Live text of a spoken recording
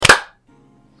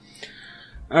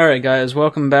Alright, guys,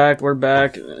 welcome back. We're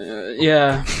back.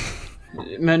 Yeah.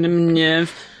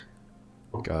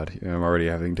 God, I'm already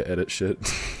having to edit shit.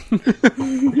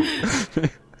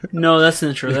 No, that's the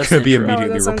intro. That's They're the gonna be intro.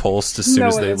 immediately No, repulsed as soon No,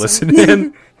 as it they isn't. listen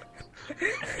in.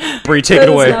 Bree, take That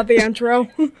it is away. not the intro.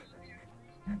 You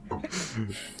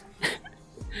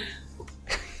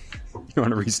want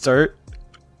to restart?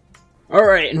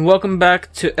 Alright, and welcome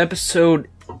back to episode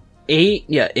 8.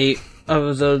 Yeah, 8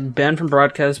 of the Banned from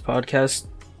Broadcast podcast.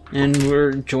 And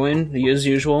we're joined, as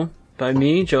usual, by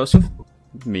me, Joseph.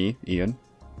 Me, Ian.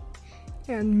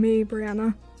 And me,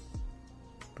 Brianna.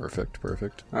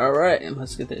 Perfect. Alright, and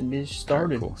let's get the bitch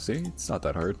started. Cool. See, it's not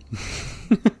that hard.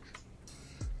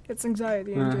 It's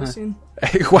anxiety inducing.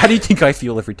 Why do you think I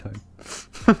feel every time?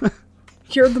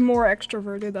 You're the more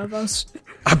extroverted of us.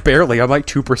 I'm like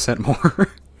 2% more.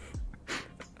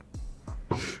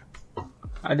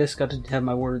 I just got to have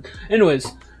my word.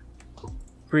 Anyways,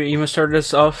 Bri, you want to start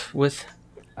us off with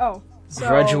Oh, so...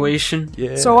 graduation?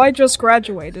 Yeah. So I just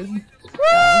graduated.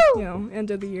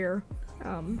 End of the year.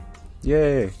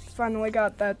 Yay. Finally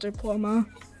got that diploma.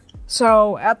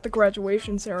 So, at the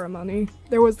graduation ceremony,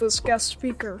 there was this guest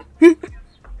speaker.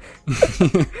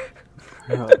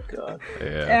 Oh, God.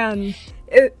 Yeah. And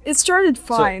it started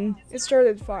fine.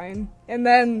 And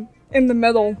then, in the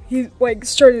middle, he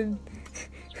started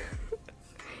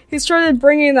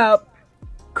bringing up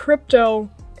crypto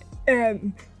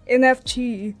and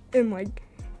NFT, and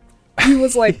he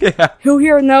was like, Yeah. who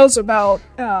here knows about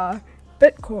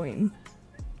Bitcoin?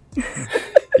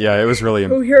 Yeah, it was really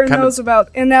Who here knows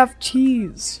about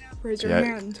NFTs? Raise your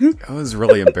hand. It was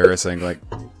really embarrassing.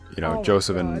 Oh,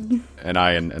 Joseph God. and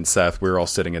I and Seth, we were all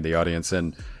sitting in the audience,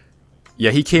 and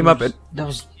yeah, he came up and That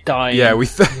was dying. yeah, we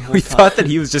thought that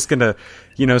he was just gonna,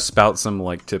 spout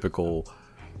some typical,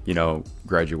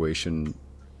 graduation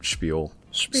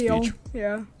speech.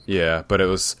 Yeah. Yeah, but it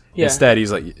was instead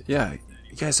he's like, yeah,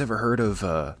 you guys ever heard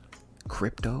of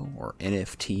crypto or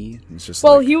NFT? It's just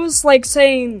He was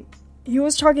saying, he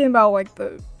was talking about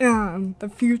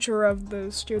the future of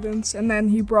the students, and then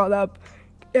he brought up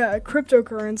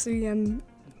cryptocurrency and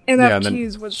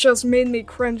NFTs, which just made me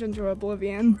cringe into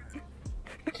oblivion.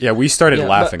 yeah, we started Yeah,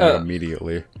 laughing but,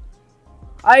 immediately.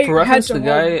 I For had reference, to the hold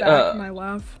guy, back my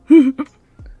laugh.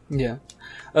 Yeah.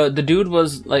 The dude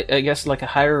was, I guess, a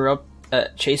higher up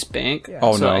at Chase Bank. Yeah.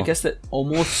 Oh, so no. I guess that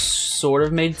almost sort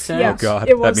of made sense. Yes, God,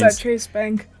 it was that means- at Chase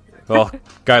Bank. Well,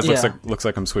 guys, Yeah. looks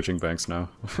like I'm switching banks now.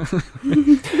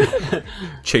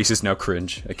 Chase is now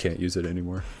cringe. I can't use it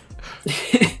anymore.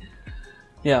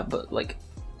 Yeah, but,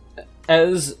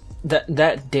 as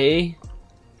that day,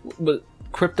 but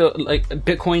crypto,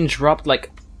 Bitcoin dropped,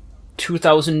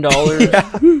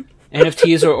 $2,000.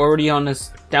 NFTs are already on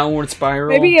this downward spiral.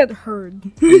 Maybe it heard.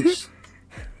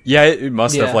 Yeah, it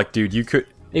must Yeah. have. Dude, you could.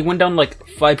 It went down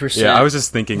 5%. Yeah, I was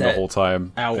just thinking the that whole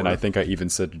time, hour. and I think I even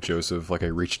said to Joseph, I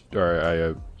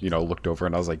looked over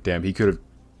and I was like, damn, he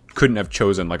couldn't have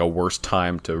chosen a worse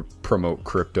time to promote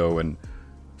crypto and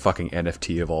fucking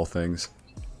NFT of all things.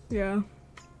 Yeah.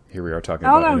 Here we are talking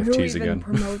I don't about know who NFTs even again.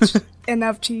 promotes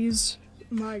NFTs.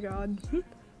 My God.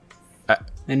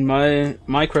 And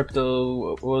my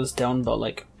crypto was down about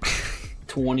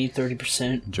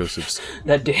 20-30% Joseph's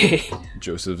that day.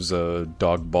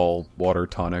 dog ball water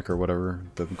tonic or whatever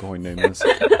the coin name is.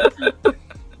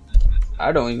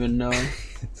 I don't even know.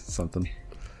 It's something.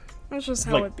 That's just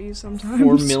how it be sometimes.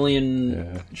 4 million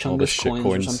Yeah, all the Chungus shit coins,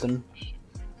 coins. or something.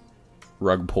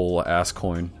 Rug pull ass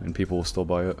coin, and people will still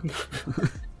buy it.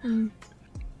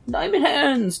 Diamond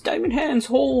hands,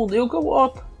 hold. It'll go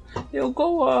up.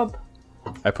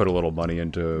 I put a little money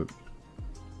into.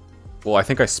 Well, I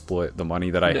think I split the money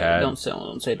that I had. Don't say.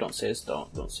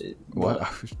 What?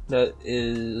 That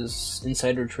is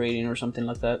insider trading or something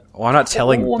like that. Well, I'm not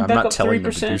telling. Oh, I'm I'm back not up telling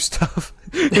them to 3%. do stuff.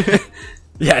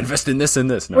 Yeah, invest in this and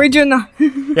this. No. We do not.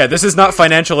 Yeah, this is not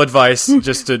financial advice.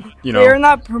 Just to We are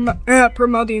not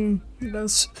promoting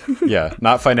this. Yeah,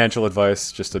 not financial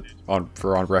advice. Just on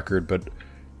record. But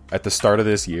at the start of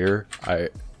this year,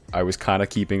 I was kind of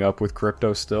keeping up with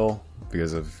crypto still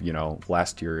because of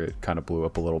last year it kind of blew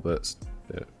up a little bit.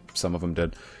 Some of them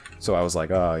did. So I was like,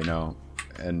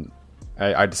 and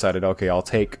I decided, okay, I'll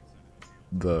take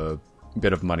the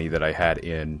bit of money that I had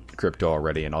in crypto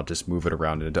already and I'll just move it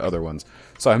around into other ones.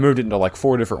 So I moved it into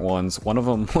 4 different ones. One of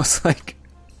them was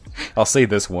I'll say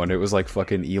this one. It was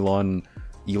fucking Elon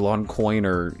coin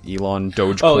or Elon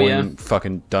Dogecoin, yeah.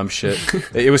 fucking dumb shit.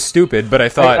 It was stupid, but I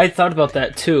thought I thought about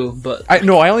that too, but I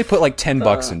only put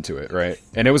 $10 into it, right?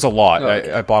 And it was a lot.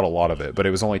 Okay. I bought a lot of it, but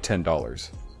it was only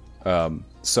 $10.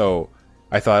 So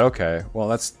I thought, okay, well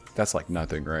that's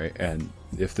nothing, right? And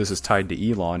if this is tied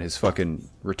to Elon, his fucking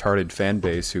retarded fan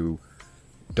base who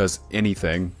does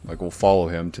anything, like will follow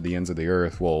him to the ends of the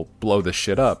earth, will blow this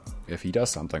shit up if he does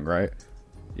something, right?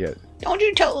 Yeah. Don't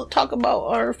you talk about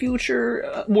our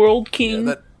future world king?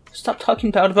 Yeah, Stop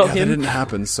talking bad about him. That didn't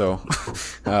happen, so...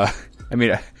 I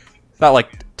mean, it's not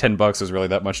like $10 is really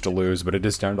that much to lose, but it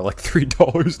is down to like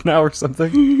 $3 now or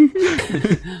something.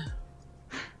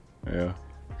 Yeah.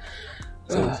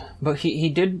 But he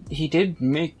did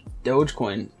make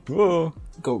Dogecoin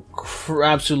go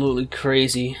absolutely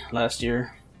crazy last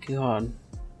year. God.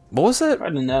 What was it?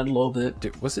 Riding that a little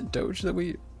bit. Was it Doge that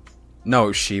we... No, it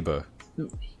was Shiba.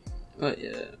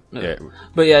 Yeah.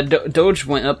 But yeah, Doge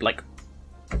went up like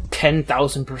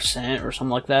 10,000% or something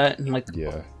like that in like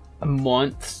a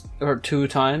month or 2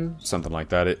 times. Something like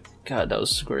that. God, that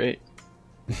was great.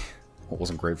 It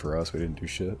wasn't great for us. We didn't do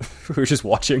shit. We were just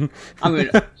watching. I mean,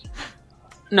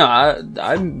 no,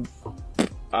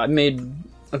 I made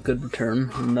a good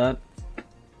return on that.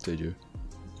 Did you?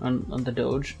 On the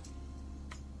Doge.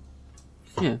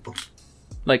 Yeah.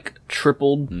 Like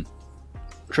triple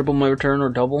my return or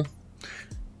double.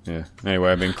 Yeah.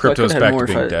 Anyway, I mean, crypto's back to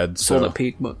being dead, sold so at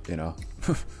peak, but you know.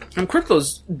 And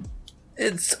crypto's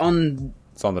it's on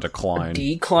the decline.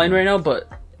 Decline right now, but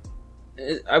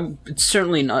it's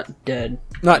certainly not dead.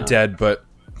 Not dead, but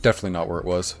definitely not where it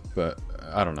was. But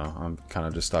I don't know. I'm kind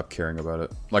of just stopped caring about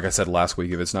it. Like I said last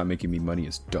week, if it's not making me money,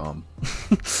 it's dumb.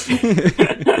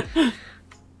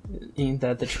 Ain't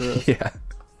that the truth? Yeah.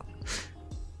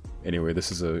 Anyway,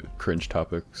 this is a cringe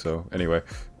topic. So anyway,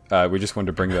 we just wanted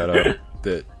to bring that up.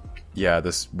 That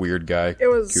this weird guy. It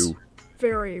was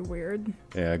very weird.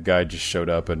 Yeah, a guy just showed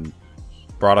up and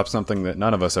brought up something that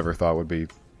none of us ever thought would be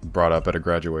brought up at a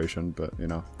graduation, but you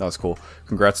know, that was cool.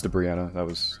 Congrats to Brianna. That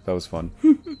was fun.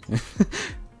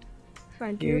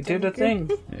 Thank you. You did a thing.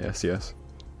 Yes.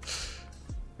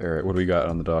 Alright, what do we got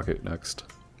on the docket next?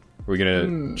 Are we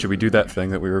gonna should we do that thing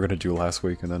that we were gonna do last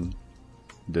week and then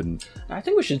didn't? I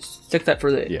think we should stick that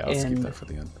for the end. Yeah, let's keep that for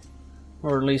the end.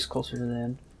 Or at least closer to the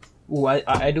end. Ooh,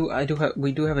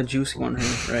 we do have a juicy one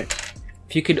here, right?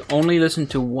 If you could only listen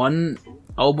to one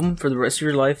album for the rest of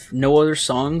your life, no other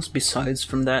songs besides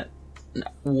from that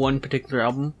one particular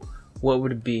album, what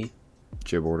would it be?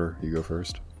 Jib order, you go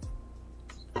first.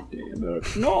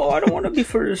 No, I don't want to be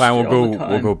first. Fine,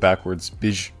 we'll go backwards.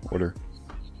 Bij order.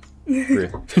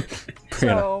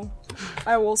 So,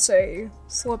 I will say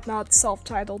Slipknot's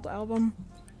self-titled album.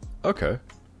 Okay.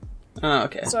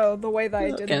 Okay. So the way that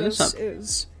I did this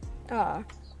is, I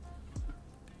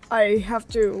have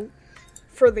to,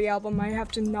 for the album, I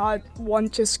have to not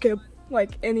want to skip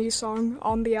like any song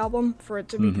on the album for it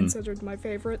to be considered my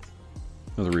favorite.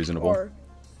 That's reasonable. Or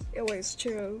at least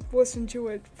to listen to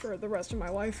it for the rest of my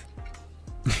life.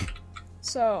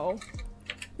 So,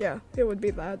 yeah, it would be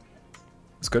that.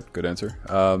 That's good. Good answer.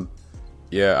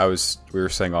 Yeah, we were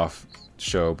saying off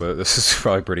show, but this is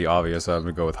probably pretty obvious. I'm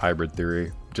gonna go with Hybrid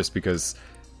Theory, just because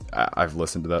I've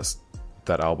listened to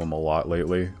that album a lot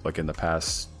lately. Like in the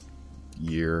past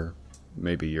year,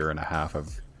 maybe year and a half,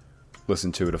 I've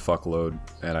listened to it a fuckload,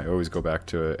 and I always go back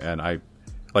to it. And I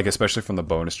like, especially from the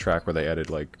bonus track where they added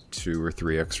like 2 or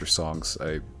 3 extra songs.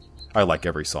 I like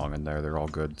every song in there. They're all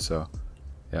good. So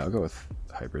yeah, I'll go with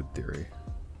Hybrid Theory,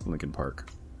 Linkin Park.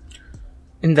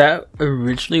 And that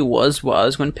originally was what I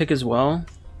was going to pick as well.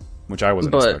 Which I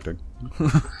wasn't expecting.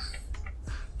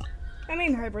 I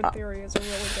mean, Hybrid Theory is a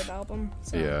really good album.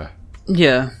 So. Yeah.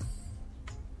 Yeah.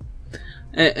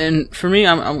 And for me,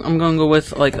 I'm going to go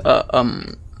with like a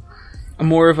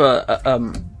more of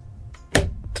a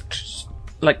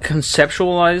like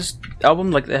conceptualized album,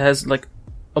 like it has like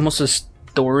almost a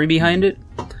story behind it.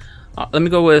 Let me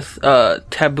go with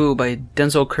Taboo by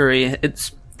Denzel Curry.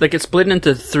 It's split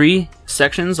into 3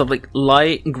 sections of like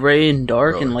light, gray, and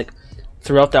dark, and like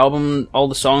throughout the album, all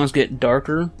the songs get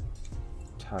darker.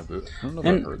 Taboo. I don't know if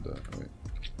I heard that. Wait.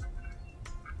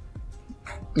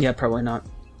 Yeah, probably not.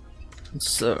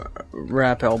 It's a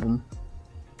rap album.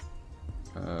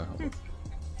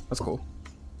 That's cool.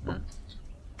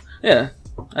 Yeah,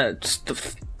 it's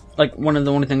like one of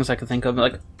the only things I can think of.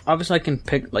 Like, obviously, I can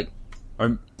pick like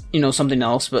something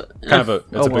else, but kind of a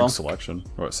big selection,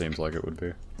 or it seems like it would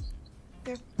be.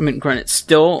 Yeah. I mean, granted,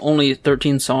 still only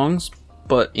 13 songs,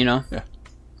 but Yeah.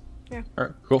 Yeah. All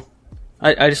right. Cool.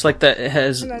 I just like that it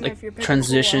has like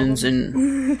transitions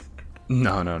and.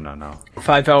 No.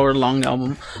 5-hour long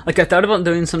album. Like, I thought about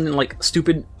doing something like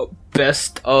stupid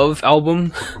best of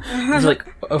album, like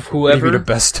of whoever. Maybe the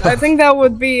best of. I think that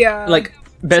would be like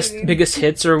best biggest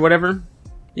hits or whatever.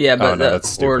 Yeah, but no, that's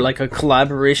stupid. or like a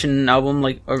collaboration album,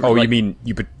 like. Or Oh, like, you mean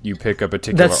you pick a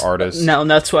particular artist? No,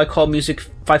 that's why I call music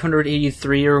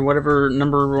 583 or whatever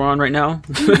number we're on right now.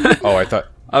 Oh, I thought.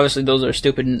 Obviously, those are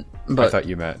stupid. But I thought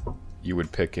you meant you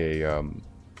would pick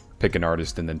pick an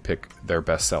artist and then pick their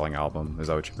best-selling album. Is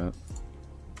that what you meant?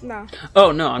 No.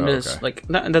 Oh no, I'm just okay. like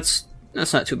that's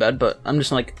not too bad. But I'm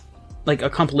just like a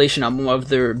compilation album of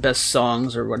their best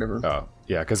songs or whatever. Oh,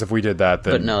 yeah. Because if we did that,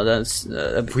 then But no, that's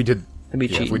if we did. that'd be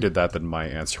cheating. If we did that, then my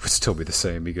answer would still be the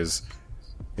same because,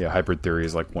 yeah, Hybrid Theory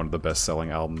is like one of the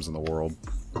best-selling albums in the world.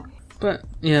 But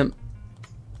yeah,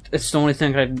 it's the only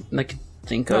thing I like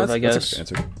think of. I guess.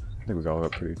 That's a good answer. I think we all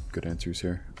got pretty good answers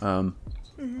here.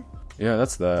 Yeah,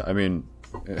 that's that. I mean,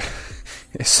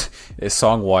 it's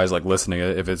song-wise, like listening.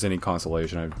 If it's any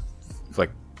consolation,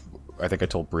 I think I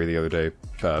told Bree the other day,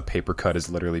 Paper Cut has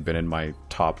literally been in my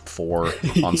top 4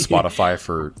 on Spotify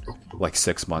for like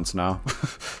 6 months now.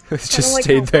 It's just like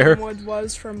stayed how there. Wood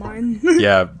was for mine.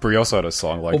 Yeah, Bree also had a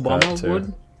song like Obama that too.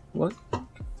 would? What?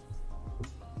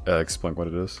 Explain what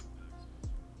it is.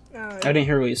 I didn't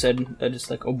hear what you said. Just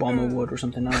like Obama would or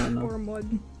something. I don't know.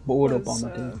 Wormwood. What would was,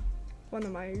 Obama do? One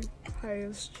of my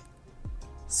highest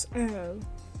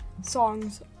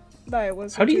songs that I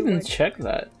listened to. How do you even like, check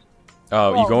that? Oh,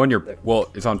 you Well, go on your... Well,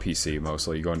 it's on PC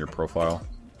mostly. You go on your profile.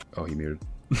 Oh, he muted.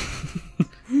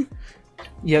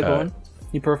 Yeah, go on.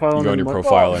 Your profile. You go on your what?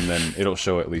 profile, and then it'll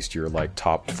show at least your like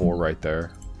top 4 right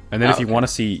there. And then if you want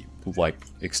to see like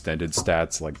extended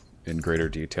stats, like in greater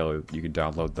detail, you can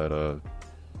download that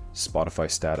Spotify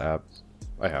stat app.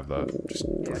 I have that just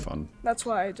for fun. That's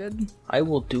what I did. I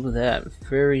will do that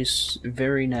very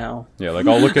now. Yeah, like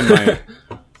I'll look in my.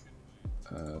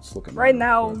 Let's look at Right mine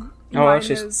now, real quick. mine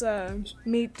actually- is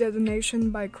Meat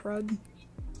Detonation by Crud.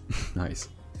 Nice.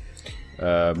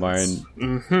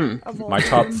 Mine. Of all My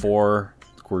top time. 4,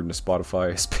 according to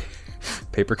Spotify, is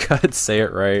Paper Cut, Say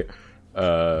It Right,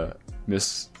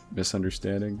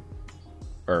 Misunderstanding,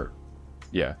 or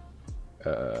yeah,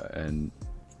 and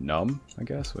Numb, I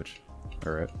guess. Which,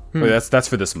 all right, Wait, that's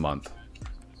for this month.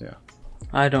 Yeah,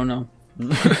 I don't know.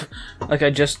 Like I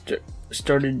just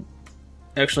started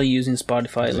actually using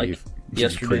Spotify like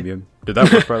yesterday. Premium. Did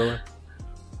that work, by the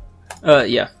way?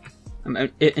 Yeah.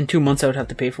 In 2 months I would have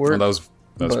to pay for it. Well, that was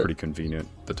but- pretty convenient.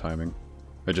 The timing.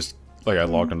 I just I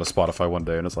logged into Spotify one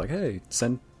day and it's like, hey,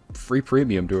 send free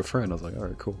premium to a friend. I was like, all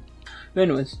right, cool. But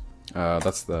anyways,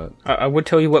 That's the. I would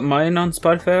tell you what mine on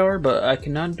Spotify are, but I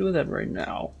cannot do that right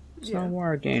now. It's not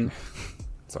working.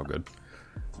 It's all good.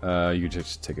 You could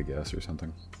just take a guess or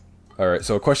something. All right.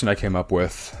 So a question I came up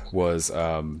with was,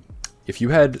 if you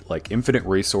had like infinite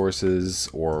resources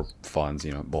or funds,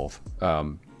 both,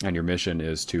 and your mission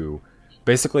is to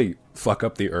basically fuck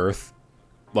up the Earth,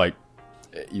 like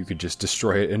you could just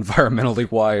destroy it environmentally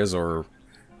wise, or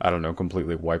I don't know,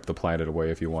 completely wipe the planet away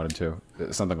if you wanted to,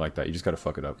 something like that. You just got to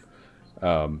fuck it up.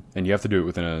 And you have to do it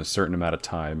within a certain amount of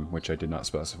time, which I did not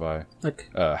specify. Like,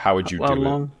 how would you how do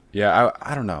long? it? Yeah,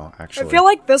 I don't know, actually. I feel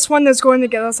like this one is going to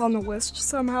get us on the list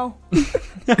somehow.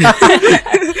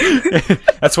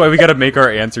 That's why we got to make our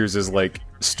answers as like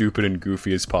stupid and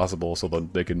goofy as possible, so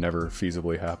that they could never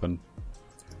feasibly happen.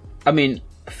 I mean,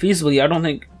 feasibly, I don't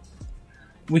think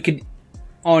we could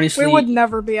honestly. We would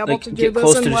never be able like, to do get this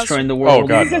close to unless... destroying the world. Oh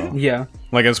god, no. Yeah.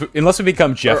 Like unless we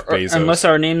become Jeff Or Bezos, unless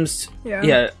our names,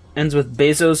 Yeah. ends with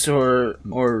Bezos or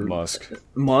Musk.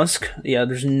 Musk. Yeah,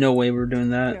 there's no way we're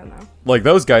doing that. Yeah, no. Like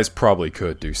those guys probably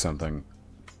could do something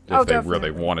if Oh, they definitely.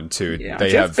 really wanted to. Yeah, They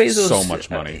Jeff have Bezos, so much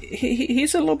money.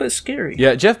 He's a little bit scary.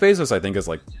 Yeah, Jeff Bezos, I think, is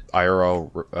like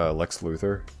IRL Lex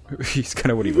Luthor. He's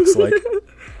kind of what he looks like.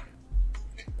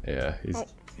 Yeah,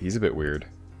 he's a bit weird.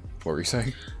 What were you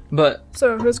saying? But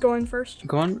So who's going first?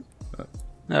 go on.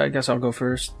 I guess I'll go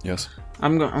first. Yes.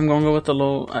 I'm going to go with the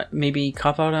low, maybe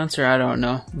cop-out answer. I don't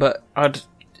know, but I'd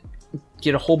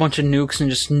get a whole bunch of nukes and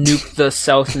just nuke the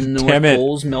south and the Damn north it.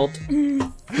 poles,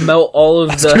 melt all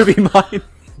of It's gonna be mine.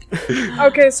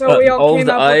 Okay, so we all all of came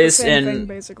the up with the ice same and- thing,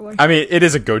 basically. I mean, it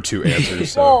is a go-to answer.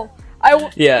 So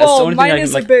Yeah, it's the only thing mine I can,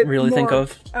 is like, a bit really more, think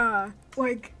of.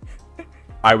 Like,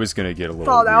 I was gonna get a little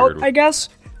thought weird. out, I guess.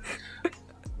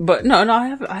 But no,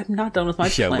 I'm not done with my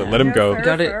Yeah, plan. let him go. fair.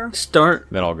 Gotta start.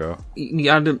 Then I'll go. You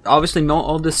gotta obviously melt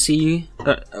all the sea.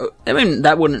 I mean,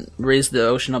 that wouldn't raise the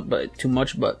ocean up by too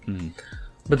much, but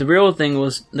the real thing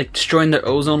was like destroying the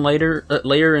ozone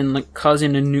layer and like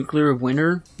causing a nuclear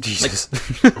winter, Jesus.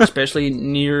 especially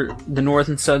near the north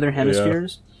and southern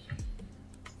hemispheres.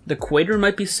 The equator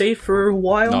might be safe for a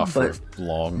while, Not for but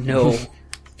long. no.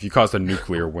 If you caused a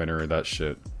nuclear winter, that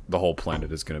shit, the whole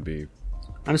planet is gonna be.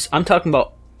 I'm talking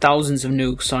about thousands of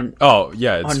nukes on. Oh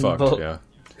yeah, it's On fucked. both. Yeah.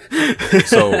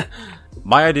 So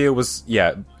my idea was,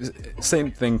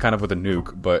 same thing kind of with a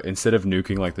nuke, but instead of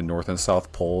nuking like the North and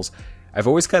South poles, I've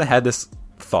always kind of had this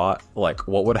thought, like,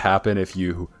 what would happen if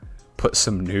you put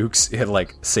some nukes in,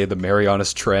 like, say the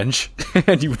Marianas Trench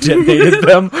and you detonated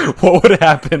them? What would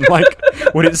happen? Like,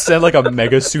 would it send like a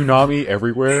mega tsunami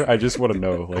everywhere? I just want to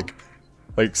know, like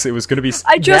so it was gonna be.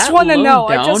 I just want to know.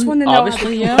 I just want to know.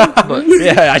 Obviously, yeah. But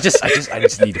Yeah, I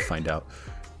just need to find out.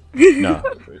 No,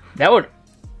 that would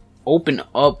open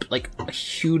up like a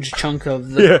huge chunk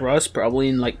of the crust, probably,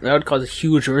 and like that would cause a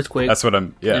huge earthquake. that's what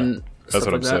I'm. Yeah, and that's what stuff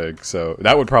I'm like that. saying. So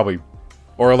that would probably,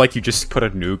 or like you just put a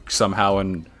nuke somehow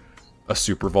in a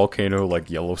super volcano like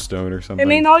Yellowstone or something. I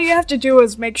mean, all you have to do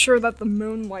is make sure that the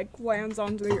moon like lands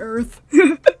onto the Earth.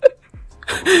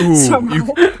 Ooh,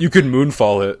 somehow. you could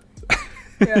moonfall it.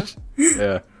 Yeah.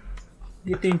 Yeah.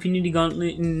 Get the Infinity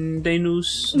Gauntlet and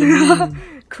Thanos.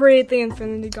 Create the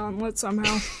Infinity Gauntlet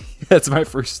somehow. That's my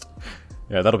first.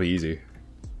 Yeah, that'll be easy.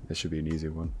 That should be an easy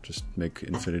one. Just make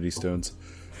Infinity Stones.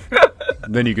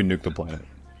 Then you can nuke the planet.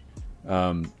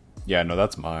 Yeah, no,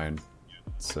 that's mine.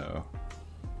 So,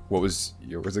 what was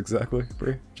yours exactly,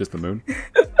 Brie? Just the moon?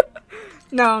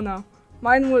 No.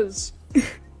 Mine was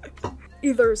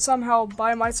either somehow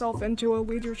buy myself into a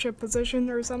leadership position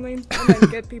or something, and then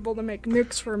get people to make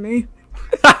nukes for me.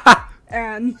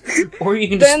 And Or you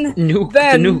can just nuke the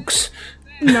nukes.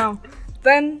 No.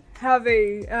 Then have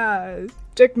a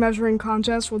dick measuring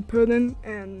contest with Putin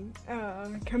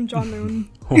and Kim Jong-un.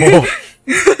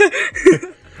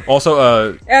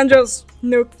 Also, And just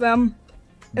nuke them.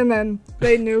 And then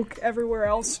they nuke everywhere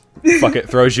else. fuck it,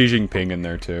 throw Xi Jinping in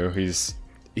there too.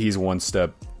 He's one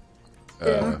step.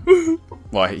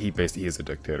 Well, he is a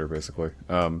dictator basically.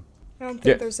 I don't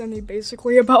think there's any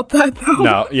basically about that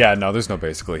though. No, there's no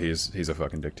basically. He's a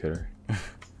fucking dictator.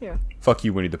 Yeah. Fuck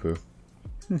you, Winnie the Pooh.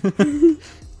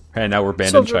 And now we're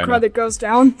banned Silver in China. credit goes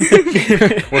down.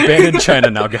 We're banned in China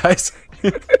now, guys.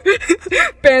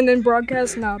 Banned in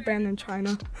broadcast, not banned in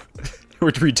China.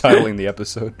 We're retitling the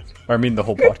episode. Or, I mean, the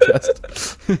whole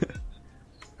podcast.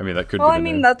 I mean, that could be the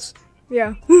name. That's...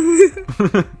 Yeah.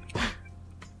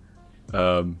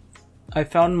 I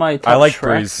found my top like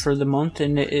track Breeze. for the month,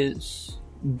 and it is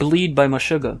 "Bleed" by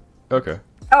Meshuggah. Okay.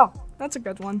 Oh, that's a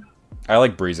good one. I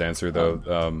like Bree's answer though.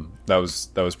 That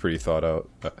was pretty thought out.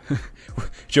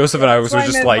 Joseph and I were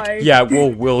just like, yeah,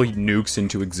 we'll will nukes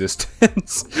into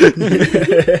existence,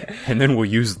 and then we'll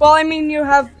use. Well, I mean, you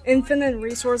have infinite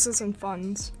resources and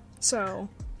funds, so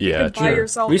Yeah, you can buy true.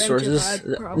 yourself Resources. into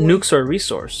that, probably. Nukes are a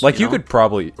resource. Like you know? could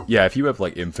probably, if you have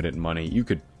like infinite money, you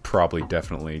could probably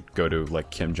definitely go to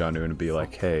like Kim Jong Un and be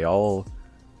like, hey, I'll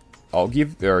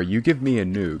give, or you give me a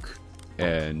nuke.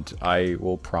 And I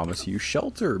will promise you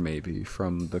shelter, maybe,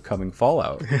 from the coming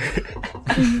fallout.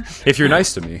 If you're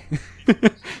nice to me.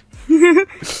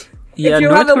 Yeah, you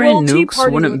North have a Korean little tea nukes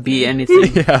party wouldn't with be me.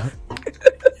 anything. Yeah.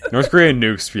 North Korean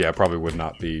nukes, probably would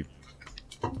not be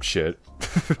shit.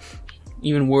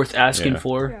 Even worth asking Yeah.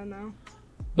 for. Yeah, no.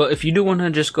 But if you do want to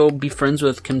just go be friends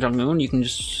with Kim Jong Un, you can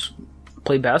just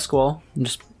play basketball and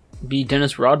just be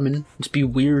Dennis Rodman. Just be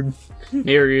weird,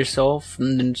 marry yourself,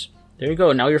 and then there you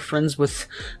go. Now you're friends with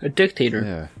a dictator.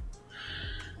 Yeah.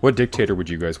 What dictator would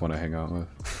you guys want to hang out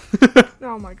with?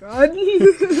 Oh my god.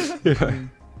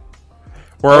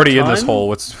 We're already in this time? hole.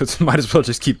 Let's might as well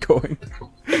just keep going.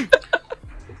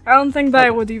 I don't think that I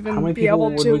would How even many be people able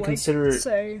would to we like, consider-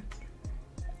 say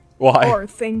Why? or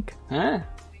think Huh?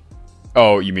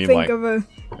 Oh, you mean like? of a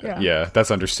Yeah,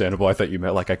 that's understandable. I thought you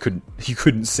meant like you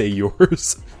couldn't say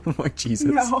yours. I'm like, Jesus.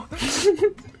 No.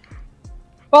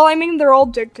 Well, I mean, they're all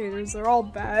dictators. They're all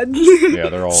bad. Yeah,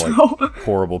 they're all So- like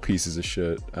horrible pieces of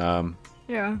shit.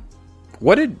 Yeah.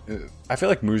 What did I feel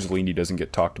like Mussolini doesn't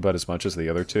get talked about as much as the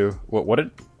other two?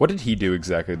 What did he do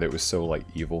exactly that was so like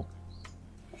evil?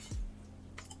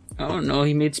 I don't know.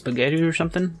 He made spaghetti or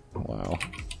something. Wow.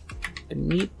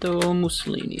 Benito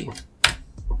Mussolini.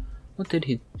 What did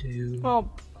he do?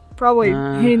 Well, probably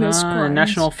heinous crimes.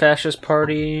 National Fascist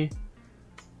Party.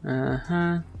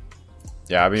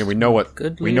 Yeah, I mean we know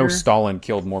Good we know leader. Stalin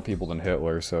killed more people than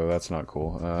Hitler, so that's not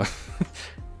cool.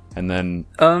 And then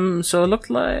So it looked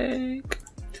like...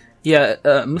 Yeah,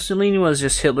 Mussolini was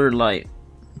just Hitler light,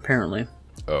 apparently.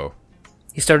 oh,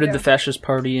 He started Yeah. the Fascist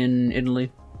Party in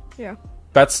Italy. Yeah.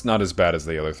 that's not as bad as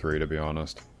the other three, to be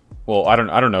honest. Well, I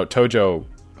don't know. Tojo,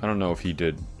 I don't know if he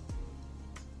did.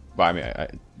 But I mean,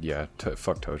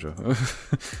 fuck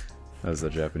Tojo. As the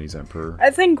Japanese emperor. I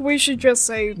think we should just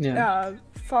say, Yeah.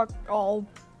 fuck all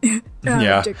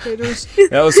dictators.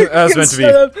 That was meant to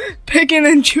Instead be. of picking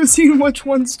and choosing which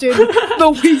ones did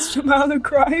the least amount of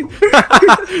crime.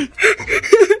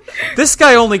 This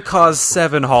guy only caused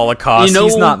 7 Holocausts.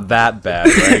 He's not that bad,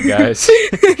 right, guys?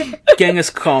 Genghis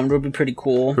Khan would be pretty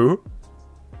cool. Who?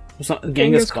 It's not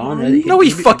Genghis Khan. Right? No,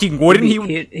 he fucking wouldn't.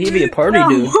 He'd be a party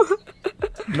dude.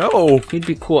 No. He'd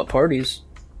be cool at parties.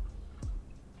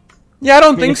 Yeah, I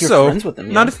don't think if you're so. friends with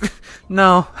him, Not if.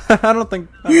 No, I don't think.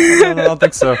 I don't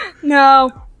think so.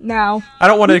 No. I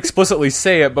don't want to explicitly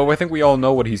say it, but I think we all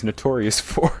know what he's notorious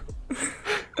for.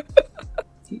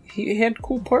 He had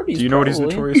cool parties. Do you know what he's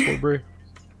notorious for, Brie?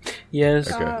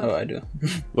 Yes. Okay. Oh, I do.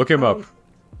 Look him up.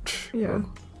 Yeah.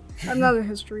 I'm not a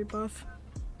history buff.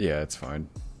 Yeah, it's fine.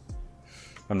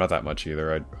 I'm not that much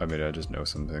either. I mean, I just know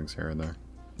some things here and there.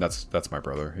 That's my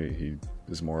brother. He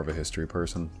is more of a history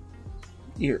person.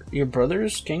 Your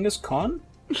brother's Genghis Khan?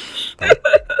 You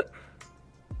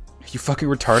fucking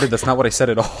retarded. That's not what I said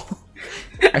at all.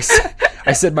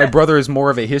 I said my brother is more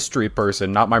of a history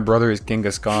person, not my brother is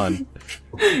Genghis Khan.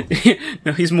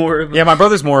 No, he's more of a... Yeah, my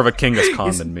brother's more of a Genghis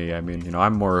Khan than me. I mean,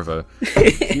 I'm more of a...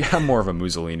 I'm more of a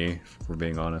Mussolini, if we're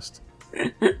being honest.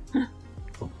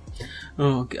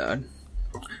 Oh, God.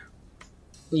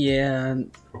 Yeah.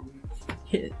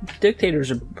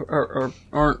 Dictators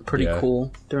aren't pretty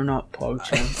cool. They're not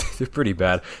PogChamp. They're pretty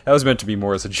bad. That was meant to be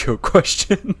more as a joke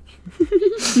question.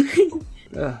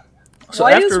 So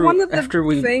why after, is one of the after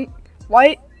we... thing...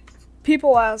 Why...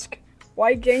 People ask,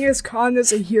 why Genghis Khan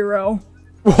is a hero?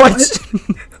 What?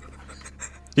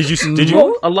 Did you?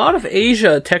 Well, a lot of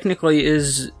Asia technically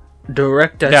is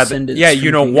direct descendants. Yeah,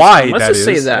 you know why Let's that just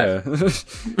say is.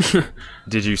 that. Yeah.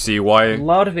 Did you see why? A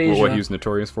lot of Asia. What he was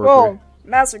notorious for? Well,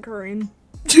 massacring.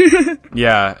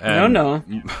 Yeah. And No.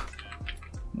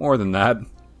 More than that.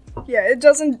 Yeah, it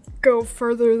doesn't go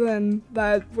further than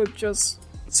that with just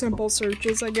simple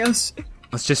searches, I guess.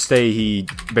 Let's just say he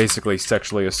basically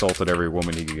sexually assaulted every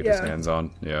woman he could get his hands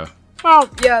on. Yeah. Well,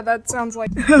 yeah, that sounds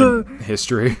like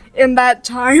History. in that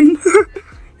time.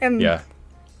 And Yeah.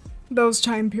 those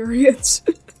time periods.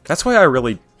 That's why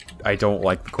I don't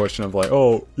like the question of like,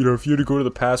 oh, if you had to go to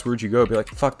the past, where'd you go? I'd be like,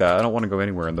 fuck that. I don't want to go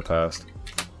anywhere in the past.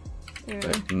 Yeah.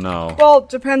 Like, no. Well, it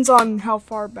depends on how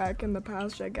far back in the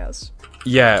past, I guess.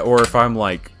 Yeah, or if I'm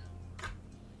like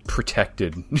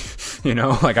protected,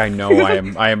 like I know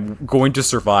I am going to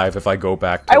survive if I go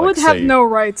back to I would have no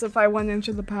rights if I went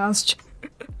into the past.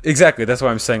 Exactly, that's why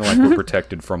I'm saying like we're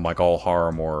protected from like all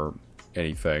harm or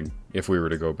anything if we were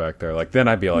to go back there. Like then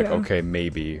I'd be like, okay,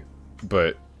 maybe.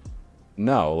 But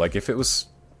no, like if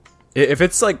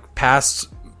it's like past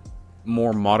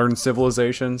more modern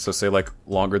civilization, so say like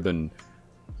longer than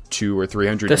 200 or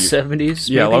 300 the years. 70s?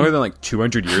 Yeah, maybe? longer than like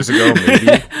 200 years ago,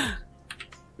 maybe.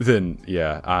 Then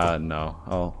no,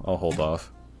 I'll hold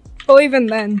off. Well, even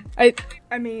then, I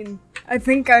mean, I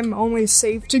think I'm only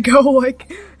safe to go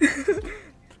like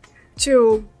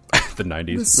to The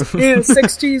 90s. the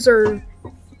 60s or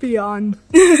beyond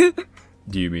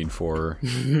Do you mean for?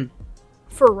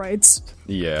 for rights.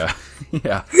 Yeah,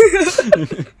 yeah.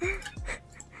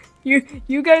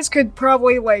 You guys could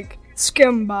probably like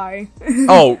skim by.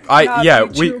 Oh,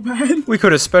 Not be too bad. we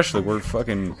could especially. We're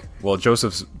fucking. Well,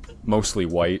 Joseph's mostly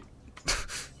white.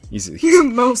 he's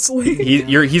Mostly.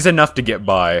 he's enough to get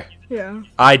by. Yeah.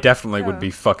 I definitely would be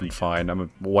fucking fine. I'm a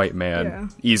white man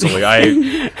easily.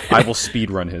 I will speed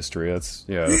run history. That's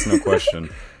no question.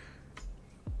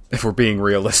 If we're being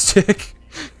realistic.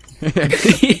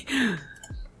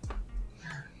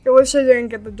 I wish I didn't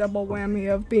get the double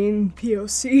whammy of being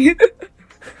POC.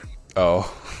 Oh.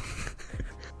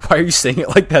 Why are you saying it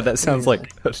like that? That sounds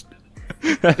like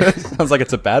sounds like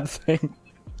it's a bad thing.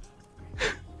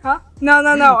 Huh?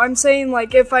 No. I'm saying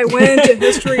like if I went into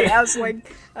history as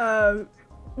like a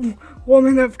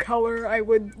woman of color, I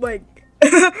would like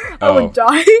I would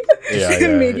die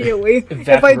immediately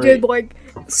if I did like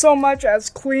so much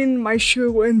as clean my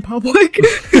shoe in public.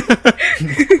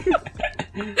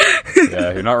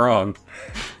 Yeah, you're not wrong.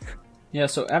 Yeah,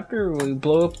 so after we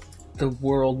blow up the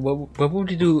world, what would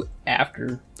we do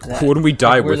after that? Wouldn't we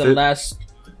die with the it? Last...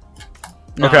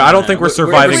 Okay, I don't think we're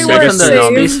surviving we mega were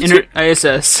tsunamis.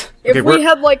 ISS. If we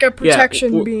had like a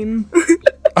protection well- beam.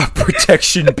 A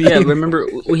protection beam. Yeah, remember,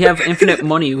 we have infinite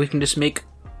money. We can just make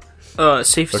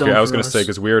safe zones. Okay, I was going gonna to say,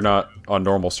 because we are not, on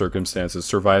normal circumstances,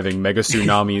 surviving mega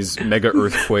tsunamis, mega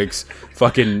earthquakes,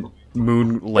 fucking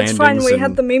moon landings. It's fine, we and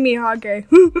had the Mimi Hage.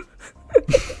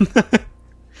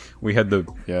 we had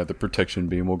the protection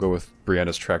beam. We'll go with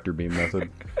Brianna's tractor beam method.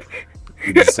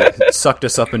 It just sucked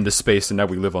us up into space, and now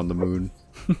we live on the moon.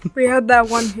 We had that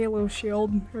one Halo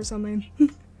shield or something.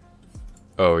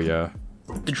 Oh, yeah.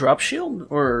 The drop shield?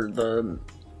 Or the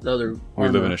the other. We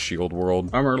live in a shield world.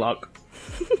 Armor lock.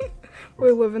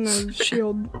 We live in a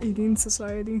shield eating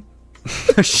society.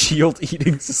 A shield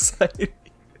eating society.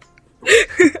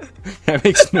 That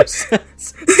makes no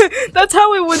sense. That's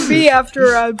how it would be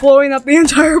after blowing up the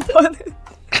entire planet.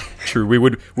 True, we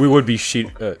would be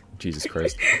Jesus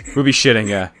Christ. We'd be shitting,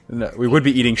 yeah. No, we would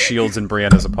be eating shields in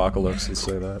Brianna's apocalypse, let's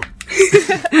say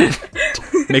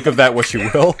that. Make of that what you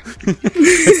will.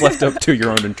 It's left up to your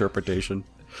own interpretation.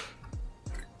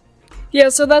 Yeah,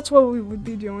 so that's what we would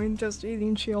be doing, just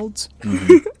eating shields.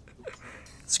 Mm-hmm.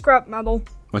 Scrap metal.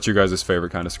 What's your guys'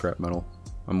 favorite kind of scrap metal?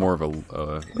 I'm more of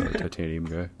a titanium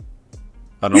guy.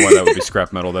 I don't know why that would be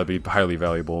scrap metal, that'd be highly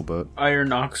valuable, but...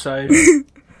 Iron oxide.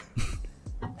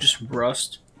 Just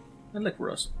rust. I like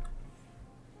rust.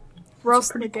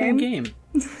 Rust Pretty the cool game.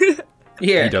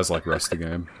 Yeah. He does like Rust the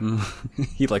game.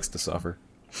 He likes to suffer.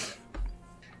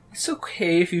 It's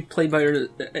okay if you play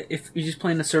if you're just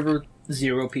playing a server with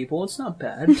 0 people. It's not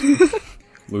bad.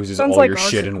 Loses Sounds all like your Ark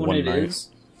shit in when one it night. is.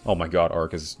 Oh my god,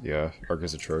 Ark is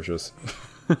atrocious.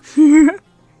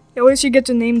 At least you get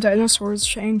to name dinosaurs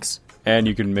Shanks. And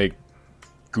you can make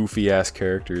goofy ass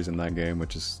characters in that game,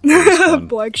 which is fun.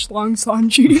 Black Schlong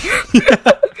Sanji.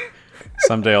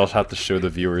 Someday I'll have to show the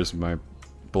viewers my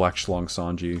Black Schlong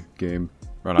Sanji game.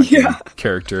 Or not game,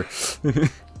 character.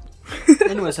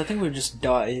 Anyways, I think we'd just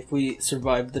die if we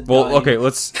survive the Well, dying. okay,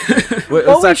 let's What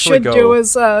we actually should go. do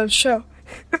is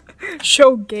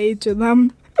show gay to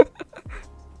them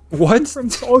What? from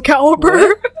Soul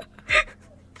Calibur.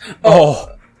 Oh,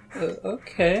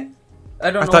 Okay. I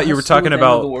don't know. I thought you how were to talking do with the end of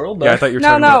about. the world, Yeah, I thought you were No,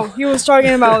 talking no, about. he was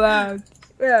talking about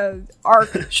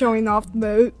Ark showing off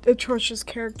the atrocious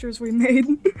characters we made.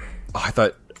 Oh,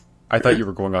 I thought you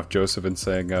were going off Joseph and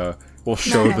saying, "We'll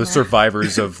show the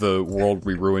survivors of the world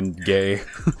we ruined gay.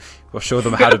 We'll show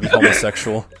them how to be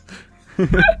homosexual."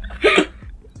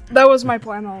 That was my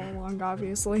plan all along,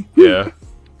 obviously. Yeah.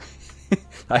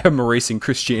 I am erasing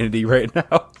Christianity right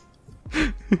now.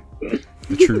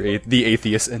 The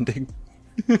atheist ending.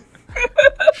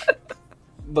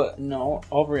 But no,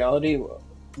 all reality,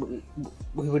 we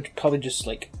would probably just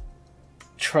like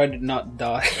try to not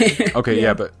die. Okay,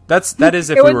 yeah, but that is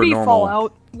if It we would were be normal.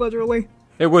 Fallout, literally.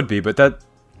 It would be, but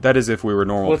that is if we were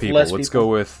normal With people. less Let's people. go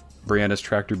with Brianna's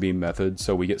tractor beam method.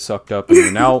 So we get sucked up, and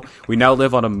we now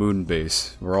live on a moon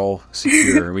base. We're all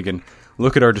secure, and we can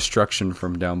look at our destruction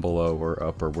from down below or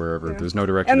up or wherever. Yeah. There's no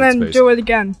direction And in then space. do it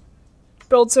again.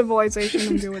 Build civilization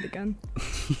and do it again.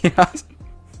 Yeah,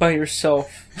 By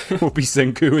yourself we'll be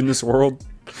Senku in this world.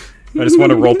 I just want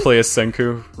to roleplay as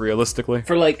Senku, realistically.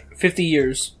 for like 50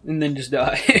 years and then just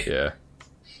die. Yeah.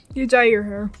 You dye your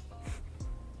hair.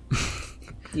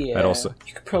 Yeah. I'd also-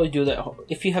 You could probably do that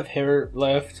if you have hair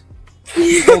left.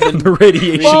 Well, The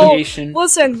radiation, Well, Radiation.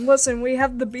 listen, we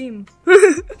have the beam.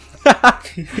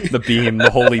 the beam, the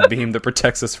holy beam that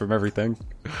protects us from everything.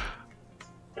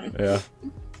 Yeah.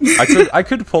 I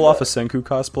could pull off a Senku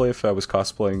cosplay if I was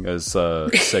cosplaying as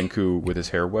Senku with his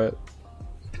hair wet.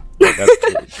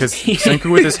 Because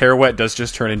Senku with his hair wet does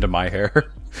just turn into my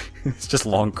hair. It's just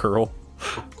long curl.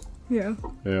 Yeah.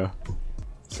 Yeah.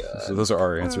 So those are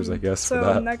our answers, I guess, for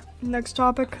So that. next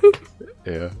topic.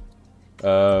 Yeah.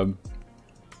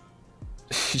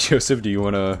 Joseph, do you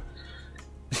wanna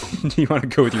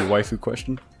go with your waifu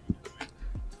question?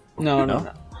 No.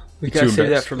 We You're gotta too save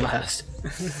that embarrassed. for last.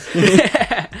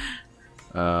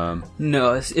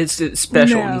 No, it's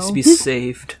special. It needs to be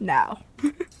saved. Now.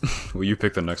 Well, you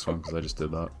pick the next one because I just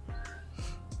did that.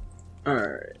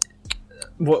 Alright.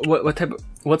 What type of,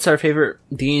 what's our favorite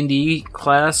D&D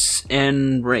class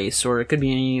and race? Or it could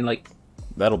be any,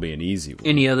 That'll be an easy one.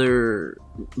 any other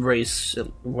race,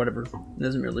 whatever. It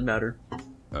doesn't really matter.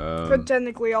 Could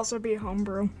technically also be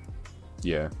homebrew.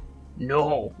 Yeah.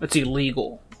 No, it's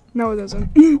illegal. No, it doesn't.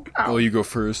 Well, you go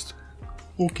first.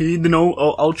 Okay, then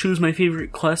I'll choose my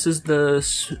favorite class is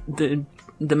the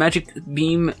magic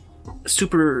beam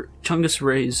super chungus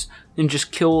rays and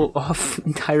just kill off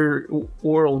entire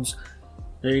worlds.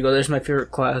 There you go. There's my favorite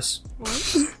class.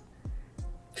 What?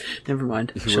 Never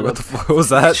mind. Shut What up. the fuck was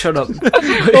that? Shut up.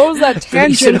 What was that You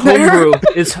tangent said there? homebrew.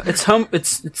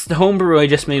 It's the homebrew I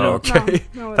just made Oh, up. okay.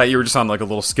 No, Thought you were just on like a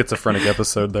little schizophrenic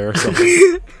episode there or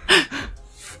something.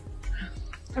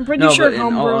 I'm pretty No, sure but in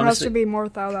all homebrew has honesty- to be more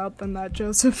thought out than that,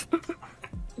 Joseph.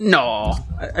 No,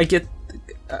 I get.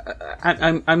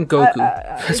 I'm Goku.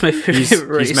 That's my favorite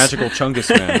race. He's magical Chungus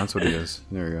man. That's what he is.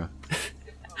 There you go.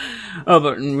 Oh,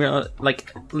 but in real,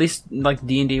 at least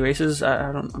D&D races,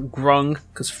 I don't grung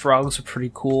because frogs are pretty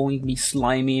cool. You can be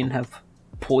slimy and have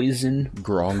poison,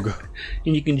 Grong.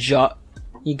 and you can jump.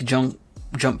 You can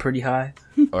jump pretty high.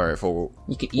 All right. For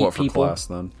You can eat what for people. class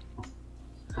then?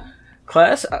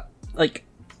 Class, like,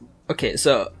 okay,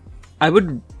 so I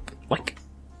would like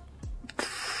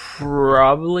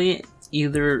probably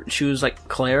either choose like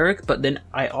cleric, but then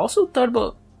I also thought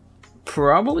about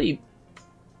probably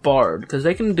bard because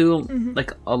they can do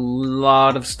like a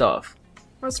lot of stuff.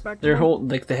 Respectable. Their whole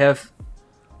like they have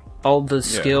all the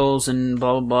skills and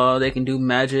blah blah blah. They can do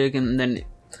magic, and then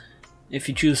if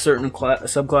you choose certain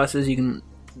subclasses, you can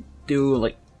do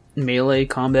like melee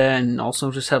combat, and also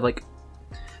just have like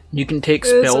you can take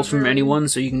spells from anyone,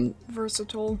 so you can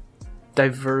versatile,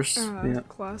 diverse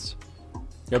class.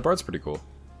 Yeah, bard's pretty cool.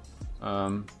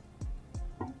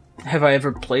 Have I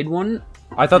ever played one?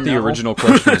 I thought the original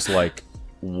question was like,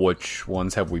 which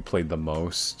ones have we played the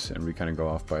most, and we kind of go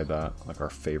off by that, like our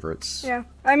favorites. Yeah,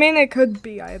 I mean it could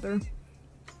be either.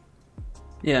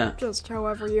 Yeah, just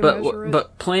however you measure it.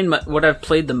 But playing what I've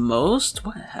played the most.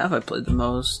 What have I played the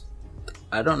most?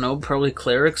 I don't know. Probably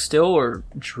cleric still, or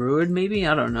druid maybe.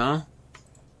 I don't know.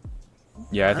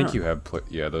 Yeah, I think you have played.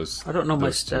 Yeah, those. I don't know my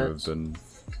those two have stats. been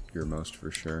your most for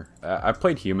sure. I've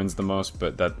played humans the most,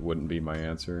 but that wouldn't be my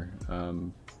answer.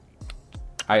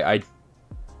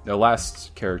 The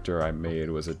last character I made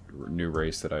was a new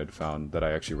race that I had found that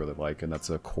I actually really like, and that's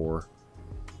a core.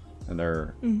 And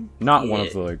they're not one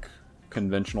of the like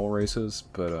conventional races,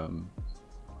 but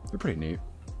they're pretty neat.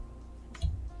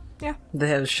 Yeah. They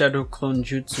have shadow clone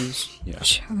jutsus. Yeah.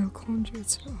 Shadow clone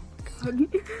jutsu. Oh my god.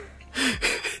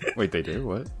 Wait, they do?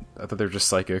 What? I thought they were just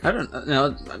psychic. I don't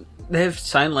know. They have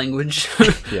sign language.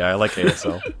 Yeah, I like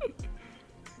ASL.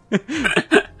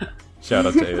 Shout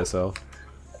out to ASL.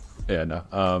 Yeah, no.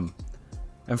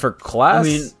 And for class, I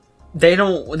mean, they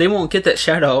won't get that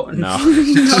shout out. No.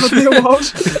 No, they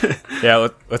won't. Yeah,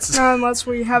 let's. Unless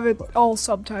we have it all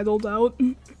subtitled out.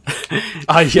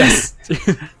 Yes.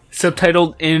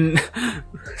 Subtitled in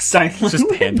sign language.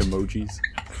 Just hand emojis.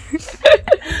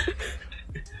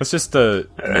 Let's just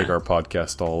make our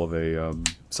podcast all of a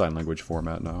sign language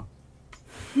format now.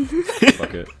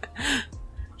 Fuck it.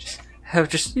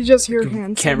 You just hear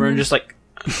hands. Cameron just like.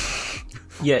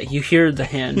 Yeah, you hear the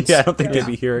hands. Yeah, I don't think they'd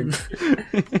be hearing.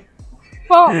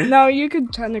 Well, no, you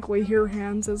could technically hear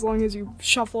hands as long as you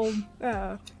shuffle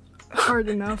hard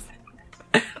enough.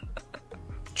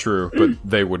 True, but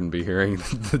they wouldn't be hearing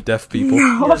the deaf people.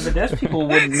 No. Yeah, the deaf people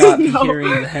would not be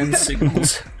hearing the hand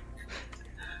signals.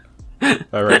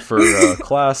 Alright, for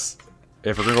class,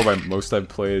 if we're gonna go by most I've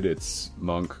played, it's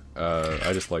monk.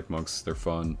 I just like monks, they're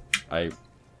fun.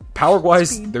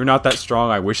 Power-wise, they're not that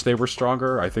strong. I wish they were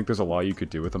stronger. I think there's a lot you could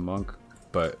do with a monk,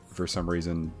 but for some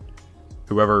reason,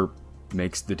 whoever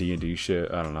makes the D&D shit,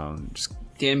 I don't know, just...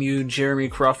 Damn you, Jeremy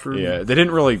Crawford. Yeah, they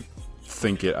didn't really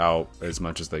think it out as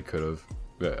much as they could have.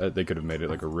 They could have made it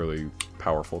like a really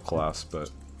powerful class, but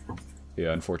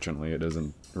yeah, unfortunately it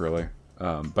isn't really.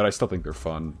 But I still think they're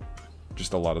fun.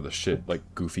 Just a lot of the shit, like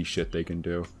goofy shit they can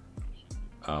do.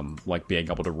 Like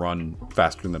being able to run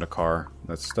faster than a car.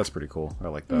 That's pretty cool. I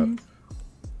like that.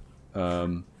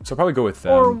 So I'll probably go with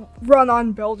them. Or run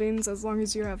on buildings as long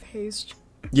as you have haste.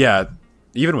 Yeah,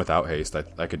 even without haste,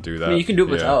 I could do that. I mean, you can do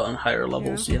it without on higher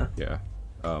levels, yeah. Yeah.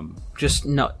 Just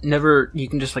never. You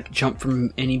can just like jump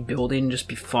from any building, and just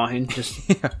be fine.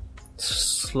 Just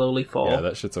slowly fall. Yeah,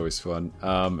 that shit's always fun.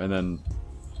 And then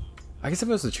I guess if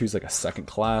I was to choose like a second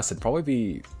class, it'd probably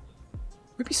be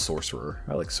maybe sorcerer.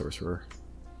 I like sorcerer.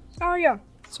 Oh yeah,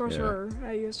 sorcerer. Yeah.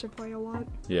 I used to play a lot.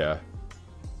 Yeah,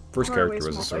 first character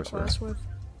was a sorcerer. With.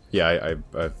 Yeah,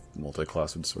 I've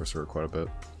multi-classed with sorcerer quite a bit.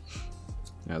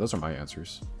 Yeah, those are my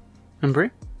answers. And Brie?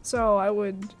 So I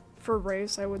would, for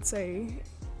race, I would say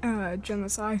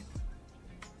genocide.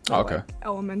 Oh, okay. Like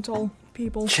elemental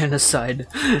people. Genocide.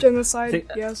 Genocide,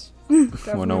 yes.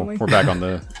 Definitely. Well, no, we're back on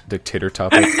the dictator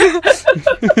topic.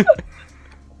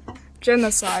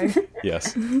 Genocide.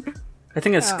 Yes. I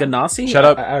think it's Ganassi. Shut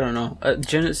up. I don't know.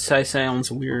 Genocide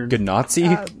sounds weird.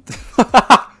 Ganazi?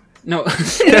 No.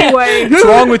 Anyway. What's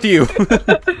wrong with you?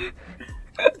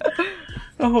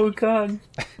 Oh god.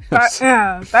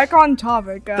 Back on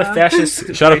topic. The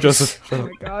fascist. Shut up, Joseph. Oh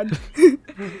my god.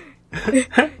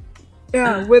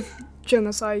 Yeah, with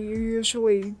genocide, you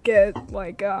usually get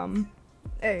like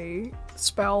a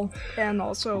spell and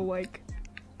also like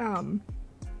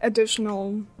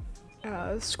additional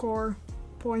score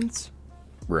points.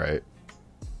 Right.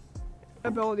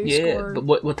 Ability yeah, score.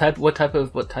 but what type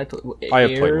of I have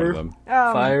played one of them.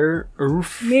 Fire,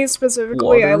 earth. Me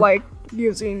specifically, I water. like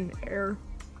using air.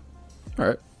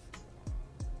 Alright.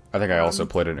 I think I also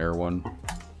played an air one.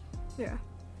 Yeah,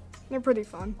 they're pretty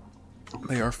fun.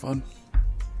 They are fun.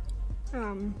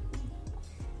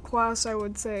 Class, I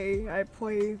would say I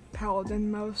play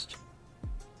paladin most,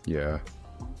 Yeah.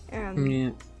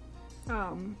 and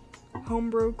Yeah.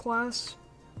 homebrew class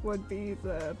would be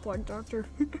the Plague Doctor.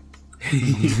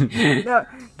 that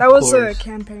was a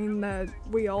campaign that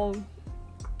we all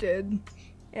did,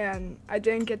 and I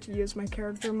didn't get to use my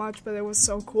character much, but it was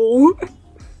so cool.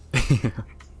 Okay,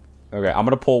 I'm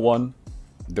gonna pull one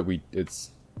that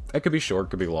it could be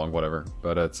short, could be long, whatever,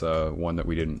 but it's one that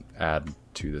we didn't add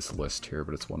to this list here,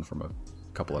 but it's one from a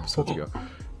couple episodes ago.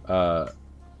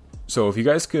 So if you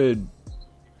guys could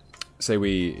say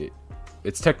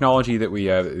it's technology that we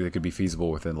have that could be feasible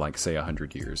within, like, say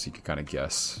 100 years, you could kind of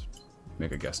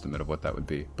make a guesstimate of what that would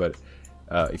be. But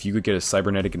if you could get a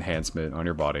cybernetic enhancement on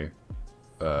your body,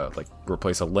 like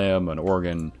replace a limb, an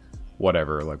organ,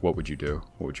 whatever, like, what would you do?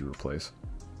 What would you replace?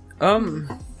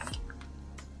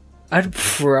 I'd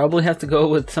probably have to go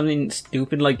with something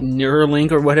stupid like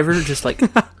Neuralink or whatever, just like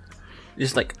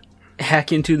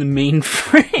hack into the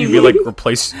mainframe. You'd be like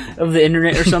replace of the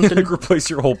internet or something. Replace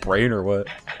your whole brain or what?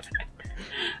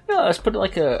 No, let's put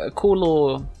like a cool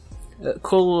little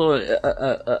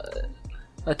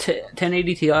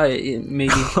 1080 Ti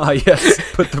maybe. Yes,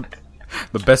 put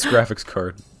the best graphics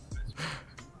card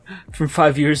from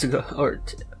 5 years ago, or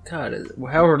God,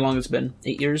 however long it's been,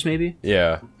 8 years maybe.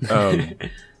 Yeah.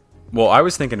 Well, I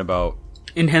was thinking about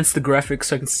enhance the graphics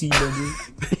so I can see better.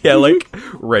 Yeah, like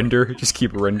render, just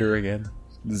keep rendering in,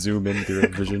 zoom in through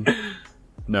vision.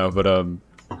 No, but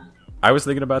I was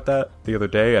thinking about that the other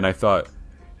day, and I thought,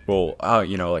 well,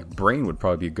 like brain would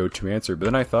probably be a go-to answer. But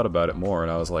then I thought about it more,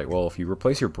 and I was like, well, if you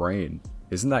replace your brain,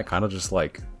 isn't that kind of just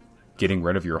like getting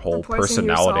rid of your whole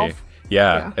personality?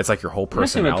 Yeah, it's like your whole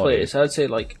personality. I would say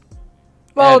like.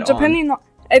 Well, depending on,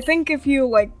 I think if you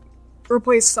like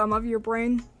replace some of your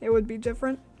brain, it would be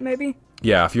different, maybe.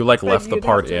 Yeah, if you like left the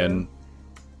part in,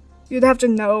 you'd have to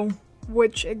know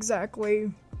which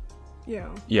exactly, Yeah,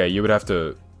 you would have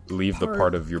to leave the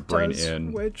part of your brain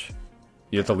in. Which.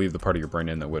 You have to leave the part of your brain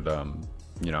in that would,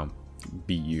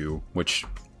 be you, which...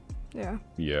 Yeah.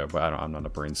 Yeah, but I'm not a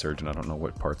brain surgeon. I don't know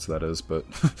what parts that is, but...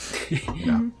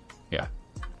 Yeah.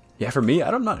 Yeah, for me,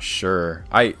 I'm not sure.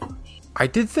 I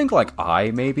did think, like,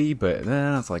 maybe, but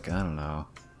then I was like, I don't know.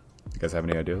 You guys have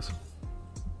any ideas?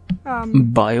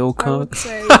 Biocock? I would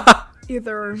say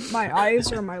either my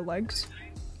eyes or my legs.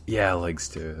 Yeah, legs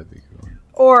too. That'd be cool.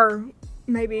 Or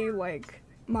maybe, like,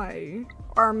 my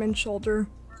arm and shoulder.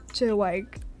 To,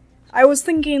 like, I was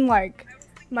thinking, like,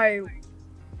 my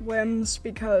limbs,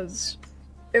 because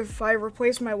if I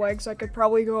replace my legs, I could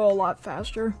probably go a lot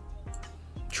faster.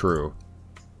 True.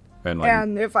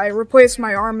 And if I replace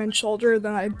my arm and shoulder,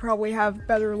 then I'd probably have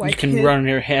better, like, you can run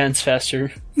your hands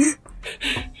faster.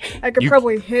 I could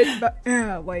probably hit,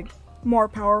 like, more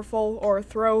powerful, or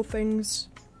throw things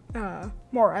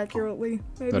more accurately,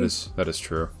 maybe. That is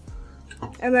true.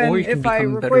 And then if I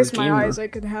replace my eyes, I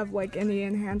could have, like, any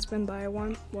enhancement that I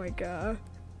want, like,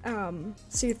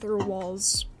 see-through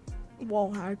walls,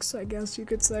 wall hacks, I guess you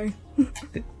could say.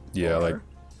 Yeah, like...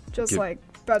 Just, like,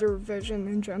 better vision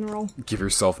in general. Give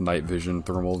yourself night vision,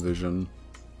 thermal vision.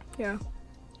 Yeah.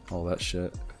 All that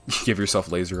shit. Give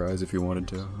yourself laser eyes if you wanted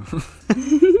to.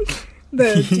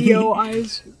 The DO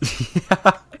eyes.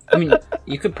 Yeah. I mean,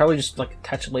 you could probably just, like,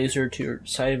 attach a laser to your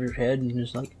side of your head and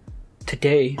just, like...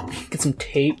 Today, get some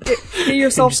tape. Get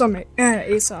yourself some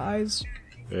Asa eyes.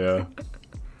 Yeah.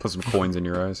 Put some coins in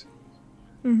your eyes.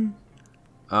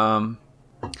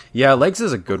 Yeah, legs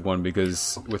is a good one,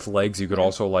 because with legs you could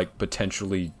also, like,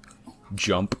 potentially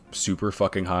jump super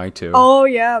fucking high too. Oh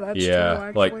yeah, that's true,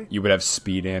 actually. Like you would have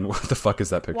speed in. What the fuck is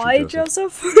that picture? Why,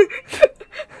 Joseph?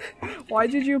 Why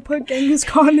did you put Genghis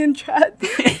Khan in chat?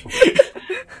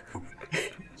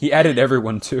 He added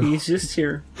everyone too. He's just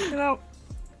here. No.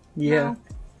 Yeah.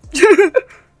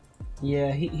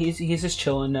 Yeah, he's just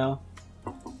chilling now.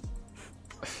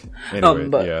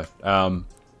 Anyway, yeah.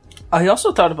 I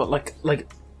also thought about like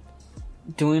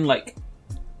doing like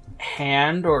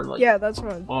hand or like that's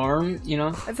what arm, you know.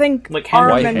 I think like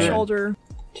arm and shoulder.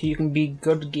 So you can be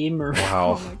good gamer.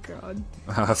 Wow. Oh my god.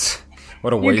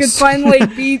 What a waste. You could finally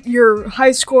beat your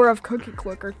high score of Cookie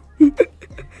Clicker.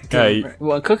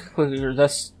 Well, Cookie Clicker,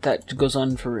 that goes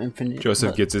on for infinite.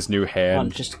 Joseph gets his new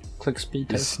hand. Just click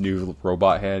speed. His new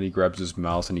robot hand. He grabs his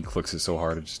mouse and he clicks it so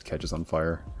hard it just catches on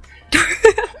fire.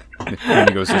 And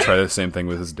he goes to try the same thing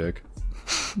with his dick.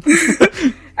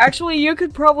 Actually, you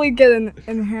could probably get an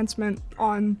enhancement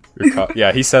on.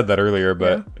 Yeah, he said that earlier,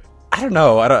 but I don't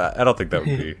know. I don't think that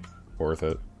would be worth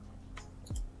it.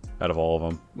 Out of all of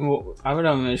them, well, I'm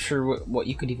not sure what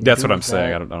you could even. That's do what I'm with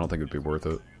saying. that. I don't think it'd be worth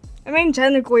it. I mean,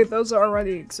 technically, those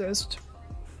already exist.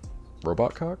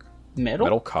 Robot cock?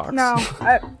 Metal cocks? No,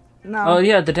 no. Oh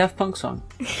yeah, the Daft Punk song.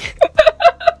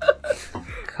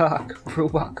 cock.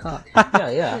 Robot cock. Yeah.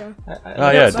 Yeah.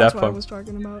 Yeah, That's Daft what I Punk. was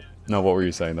talking about. No, what were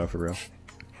you saying though? For real?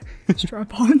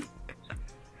 Strap on.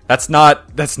 That's not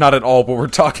at all what we're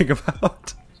talking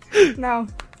about. No.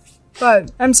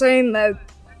 But I'm saying that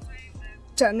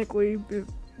technically it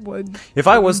would. If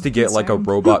I was to get the like a same.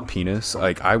 robot penis,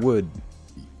 like I would,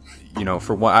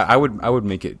 for one, I would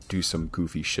make it do some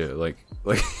goofy shit. Like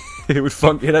it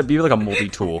would it'd be like a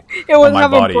multi-tool. It would on my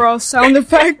have body. a bra sound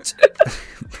effect.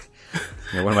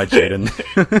 Yeah, what am I, Jaden?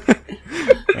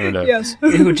 I don't know. Yes.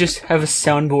 It would just have a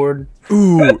soundboard.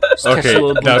 Ooh, okay,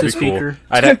 Tesla that'd Bluetooth be speaker. cool.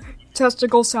 I'd have,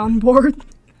 Testicle soundboard.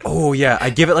 oh yeah,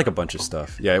 I'd give it like a bunch of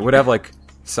stuff. Yeah, it would have like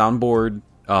soundboard.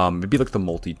 It'd be like the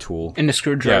multi-tool. And a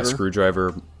screwdriver. Yeah,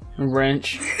 screwdriver. A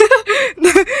wrench.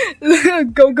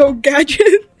 Go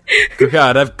gadget. Yeah,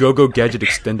 I'd have Go Gadget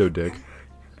Extendo Dick.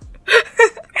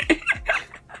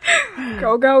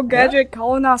 Go gadget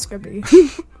colonoscopy.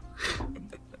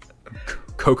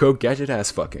 Coco Gadget ass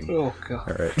fucking. Oh,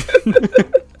 God. All right.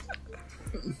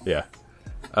 Yeah.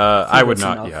 I would that's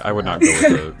not. enough. Yeah, I would not go with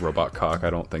a robot cock. I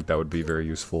don't think that would be very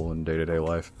useful in day-to-day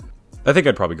life. I think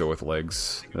I'd probably go with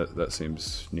legs. That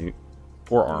seems neat.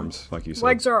 Or arms, like you said.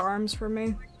 Legs or arms for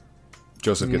me.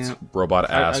 Joseph gets Yeah. robot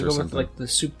ass I'd or go something. with, like, the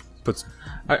soup. Puts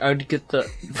I'd get the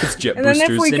jet And then if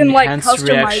boosters. we can, like, enhanced customize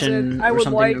reaction it, I or would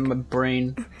something like- in my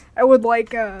brain. I would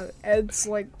like Ed's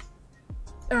like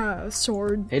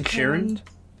sword Ed Sheeran? hand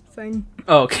thing.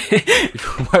 Oh, okay.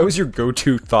 Why was your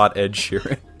go-to thought Ed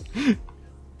Sheeran?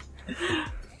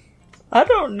 I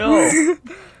don't know.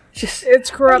 Just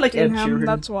It's corrupting like Ed him. Sheeran.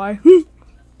 That's why.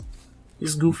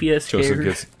 his goofy ass Joseph hair.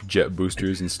 gets jet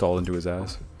boosters installed into his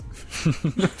ass.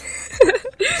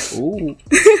 Ooh.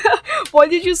 Why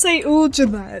did you say ooh to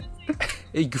that?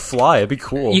 Hey, you could fly. It'd be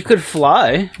cool. You could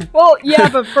fly. Well, yeah,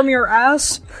 but from your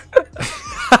ass.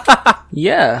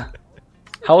 Yeah.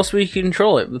 How else would you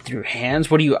control it? With your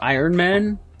hands? What are you, Iron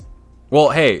Man? Well,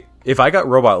 hey, if I got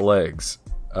robot legs,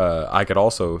 I could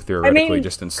also I theoretically mean,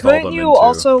 just install them couldn't you into.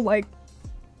 also like?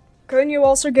 Couldn't you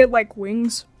also get like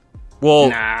wings? Well,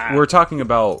 Nah. we're talking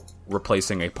about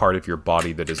replacing a part of your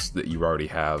body that you already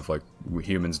have. Like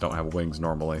humans don't have wings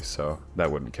normally, so that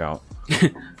wouldn't count.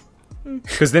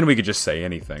 Because then we could just say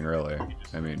anything, really.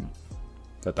 I mean,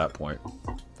 at that point.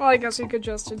 Well, I guess you could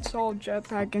just install a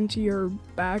jetpack into your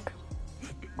back.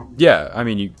 Yeah, I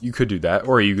mean, you could do that,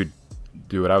 or you could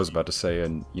do what I was about to say,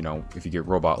 and if you get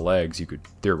robot legs, you could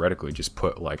theoretically just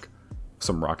put like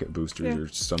some rocket boosters Yeah. or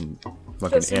some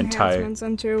like Just an enhancements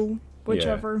into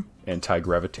whichever.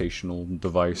 anti-gravitational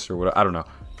device or whatever. I don't know.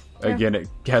 Yeah. Again, it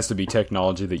has to be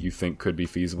technology that you think could be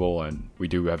feasible, and we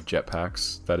do have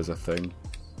jetpacks. That is a thing,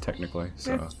 technically.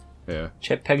 So, yeah.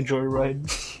 Jetpack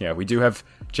joyride. Yeah, we do have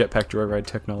jetpack joyride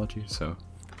technology, so.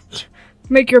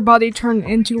 Make your body turn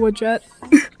into a jet.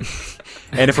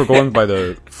 And if we're going by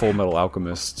the Full Metal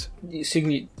Alchemist, So you can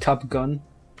be Top Gun.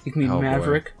 You can be Oh, boy.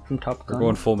 Maverick from Top we're Gun.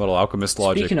 going Full Metal Alchemist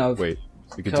logic. Speaking of- Wait,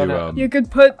 we could Cut do, out. You could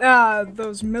put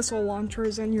those missile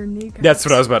launchers in your kneecaps. that's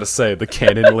what I was about to say, the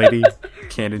cannon lady,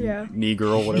 cannon Yeah. knee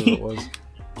girl, whatever it was.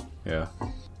 Yeah.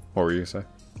 What were you gonna say?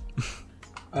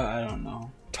 I don't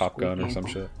know. Top Gun or some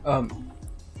shit?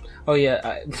 Oh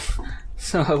yeah.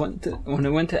 So when I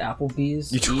went to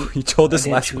Applebee's. You told us I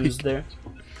didn't last choose week. there.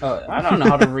 I don't know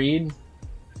how to read,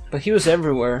 but he was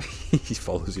everywhere. He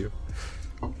follows you.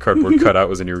 Cardboard cutout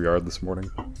was in your yard this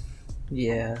morning.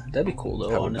 Yeah, that'd be cool though.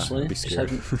 That would Honestly, be Just scary.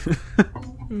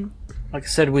 having- like I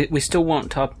said, we still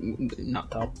want not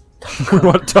top. We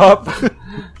want top.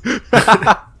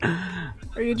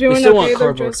 Are you We doing still okay want there,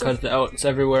 cardboard Joseph? cutouts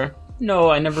everywhere. No,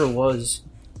 I never was.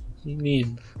 What do you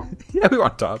mean? Yeah, we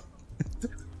want top.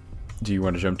 Do you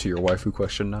want to jump to your waifu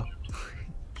question now?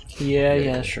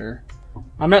 Yeah, sure.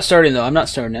 I'm not starting though. I'm not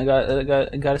starting. I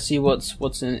got to see what's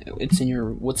in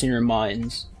your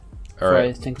minds. All Right,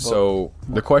 right. think about- So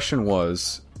the question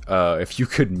was, if you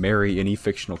could marry any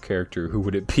fictional character, who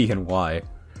would it be and why?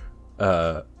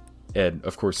 And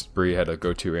of course, Bree had a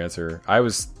go-to answer. I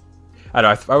was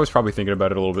probably thinking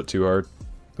about it a little bit too hard,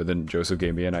 but then Joseph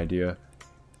gave me an idea.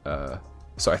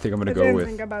 So I think I'm gonna I go didn't with.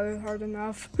 think about it hard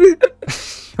enough.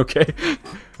 Okay,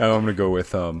 I'm gonna go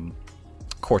with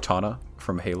Cortana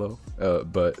from Halo,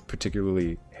 but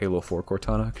particularly Halo 4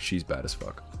 Cortana, because she's bad as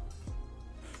fuck.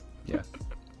 Yeah.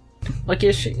 Like,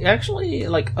 is she actually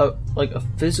like a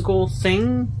physical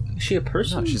thing? Is she a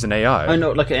person? No, she's an AI. I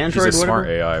know, like an android. She's a whatever. smart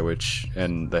AI, which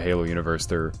in the Halo universe,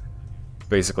 they're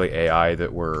basically AI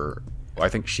that were. I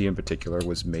think she in particular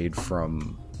was made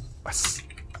from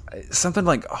something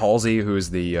like Halsey, who is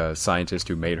the scientist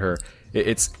who made her.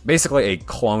 It's basically a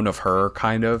clone of her,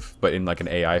 kind of, but in like an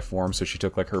AI form. So she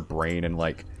took like her brain and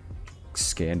like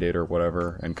scanned it or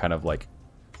whatever, and kind of like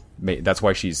that's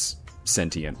why she's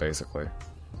sentient, basically.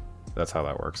 That's how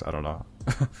that works. I don't know.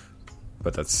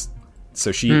 But that's...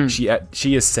 So she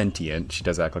is sentient. She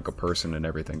does act like a person and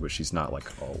everything, but she's not like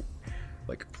all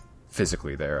like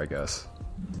physically there, I guess.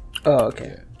 Oh,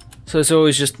 okay. Yeah. So it's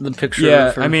always just the picture.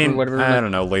 Yeah, for, I mean, for whatever. I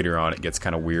don't know. Later on, it gets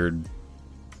kind of weird.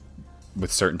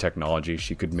 With certain technology,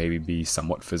 she could maybe be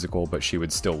somewhat physical, but she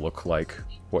would still look like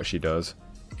what she does.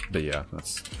 But yeah,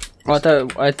 that's. Oh,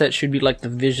 I thought she'd be like the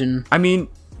Vision. I mean,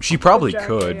 she probably Jack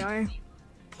could. AI.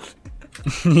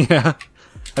 Yeah,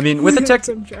 I mean, with the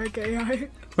Some Jack AI.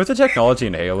 with the technology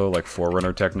in Halo, like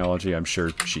Forerunner technology, I'm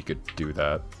sure she could do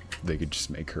that. They could just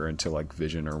make her into like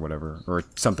Vision or whatever, or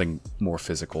something more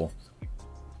physical.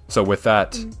 So with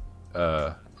that,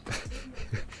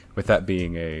 with that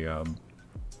being a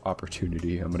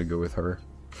opportunity, I'm gonna go with her.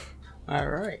 All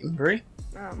right, Brie.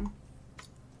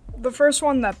 The first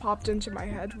one that popped into my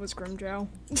head was Grimjow.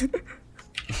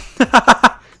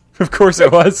 Of course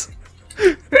it was.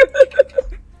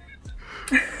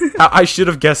 I should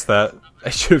have guessed that. I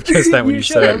should have guessed that when you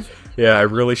said it. Yeah, I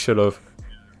really should have.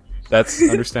 That's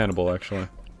understandable, actually.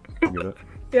 I get it.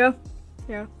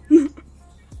 Yeah.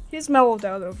 He's mellowed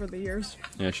out over the years.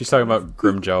 Yeah, she's talking about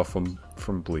Grimjow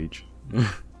from Bleach.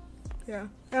 Yeah.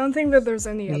 I don't think that there's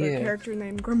any other character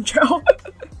named Grimjow.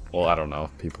 Well, I don't know.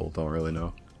 People don't really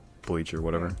know Bleach or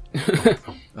whatever.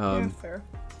 Yeah, fair.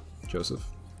 Joseph.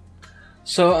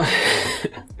 So,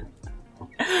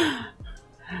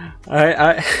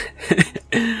 I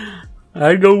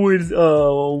go with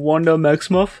Wanda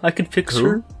Maximoff. I could fix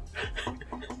her.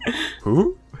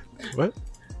 Who? What?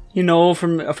 You know,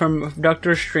 from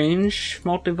Doctor Strange,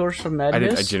 Multiverse of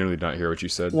Madness. I genuinely did not hear what you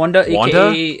said. Wanda,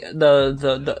 aka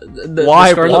the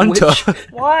Why Scarlet Wanda? Witch.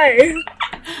 Why?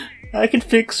 I could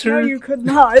fix her. No, you could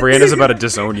not. Brianna's about to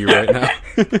disown you right now.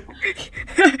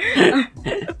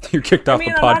 You kicked off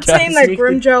the podcast. I'm not saying that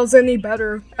Grimjow's any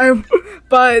better,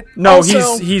 but no,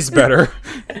 also... he's better.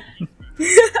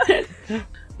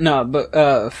 No, but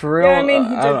for real, Yeah, I mean, he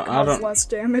did cause less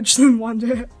damage than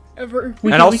Wanda ever.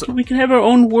 We can have our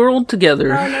own world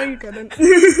together. Oh, no, you couldn't.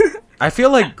 I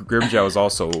feel like Grimjow is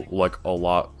also like a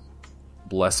lot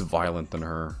less violent than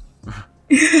her.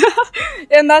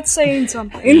 And that's saying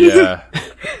something. Yeah.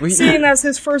 Seeing as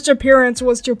his first appearance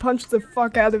was to punch the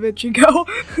fuck out of Ichigo.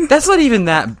 That's not even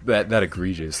that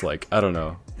egregious. Like, I don't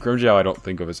know. Grimjow I don't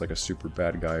think of as like a super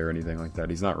bad guy or anything like that.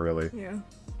 He's not really. Yeah.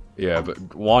 Yeah,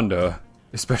 but Wanda,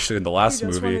 especially in the last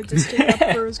movie. He just wanted to stick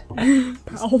up for his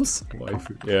pals. Wife.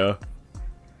 Yeah.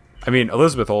 I mean,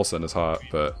 Elizabeth Olsen is hot,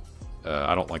 but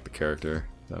I don't like the character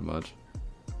that much.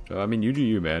 So, I mean, you do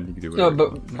you, man. You can do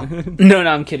whatever. No,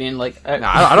 I'm kidding. Like,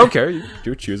 I don't care. You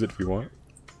do choose it if you want.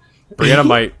 Brianna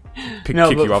might kick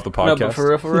you off the podcast. No, but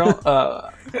for real,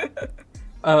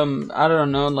 I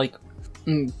don't know, like,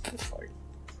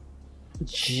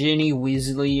 Ginny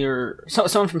Weasley or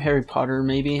someone from Harry Potter,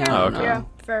 maybe. I don't know. Yeah,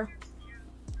 fair.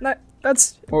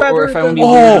 That's or better if I want to than...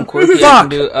 be weird and quirky, fuck! I can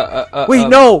do, wait,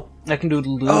 no! I can do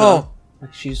Luna. Oh.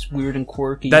 Like, she's weird and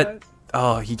quirky.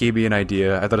 He gave me an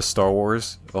idea. I thought of Star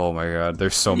Wars. Oh my god,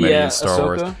 there's so many in Star Ahsoka?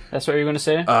 Wars. That's what you're gonna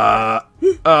say?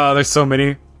 There's so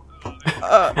many.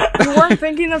 You weren't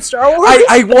thinking of Star Wars?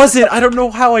 I wasn't. I don't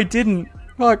know how I didn't.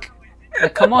 Fuck.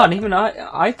 Like, come on, even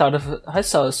I thought of I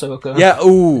saw Ahsoka. Yeah,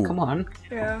 ooh. Come on.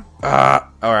 Yeah.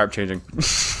 Alright, I'm changing.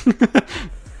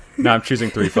 No, I'm choosing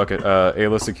 3. Fuck it.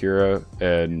 Ayla Secura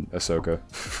and Ahsoka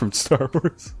from Star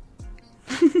Wars.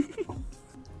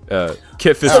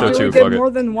 Kit Fisto too. Get Fuck more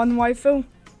it. than one waifu?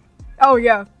 Oh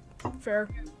yeah, fair.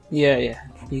 Yeah.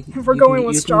 If we're going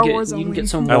with Star Wars you can only. get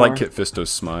some I more. like Kit Fisto's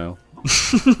smile.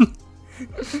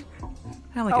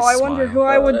 I like I wonder who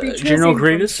I would be choosing General from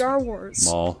Grievous? Star Wars.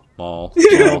 Maul.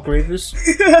 General Grievous.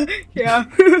 Yeah.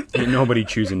 Ain't nobody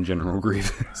choosing General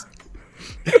Grievous.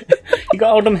 He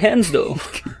got all them hands though.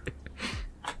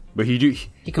 But he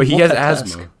can has multitask.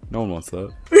 asthma. No one wants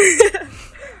that.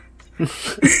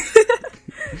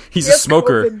 He's a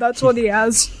smoker. COVID, that's what he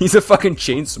has. He's a fucking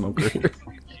chain smoker.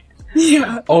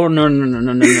 Yeah. Oh no!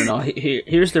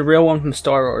 Here's the real one from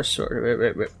Star Wars.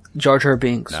 Wait. Jar Jar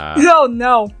Binks. Nah.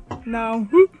 No.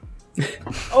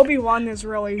 Obi-Wan is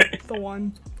really the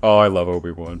one. Oh, I love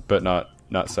Obi-Wan, but not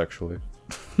sexually.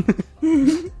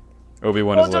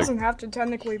 Obi-Wan Well, is it like doesn't have to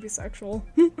technically be sexual.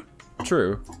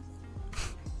 true.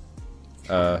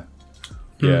 Yeah.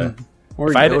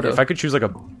 Or If I could choose like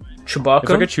a Chewbacca. If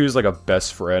I could choose like a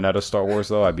best friend out of Star Wars,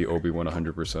 though, I'd be Obi-Wan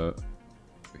 100%.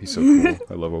 He's so cool.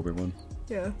 I love Obi-Wan.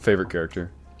 Yeah. Favorite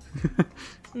character.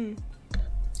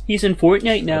 He's in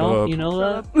Fortnite now. Shut You know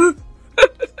that.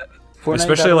 Fortnite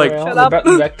Especially, Battle like- Royale. Shut They're up. about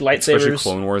to wreck Especially lightsabers.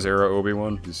 Clone Wars era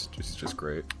Obi-Wan. He's just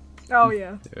great. Oh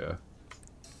yeah. Yeah.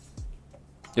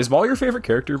 Is Maul your favorite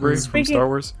character, Brie, from Star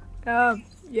Wars?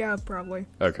 Yeah, probably.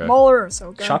 Okay. Maul or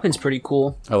Ahsoka. Shopping's pretty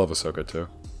cool. I love Ahsoka too.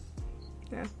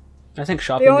 Yeah. I think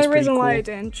shopping The only is pretty reason cool. why I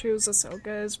didn't choose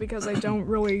Ahsoka is because I don't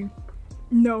really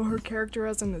know her character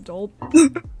as an adult.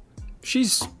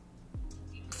 She's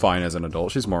fine as an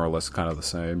adult. She's more or less kind of the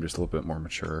same, just a little bit more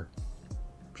mature.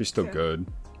 She's still good.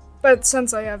 But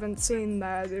since I haven't seen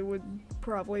that, it would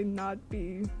probably not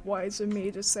be wise of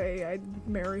me to say I'd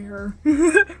marry her.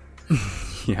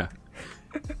 Yeah.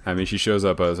 I mean, she shows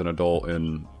up as an adult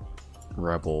in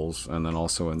Rebels, and then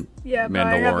also in Yeah, but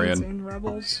I haven't seen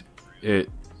Rebels. It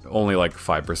only like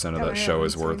 5% of that show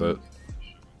is worth it.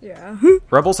 Yeah.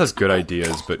 Rebels has good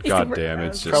ideas, but goddamn,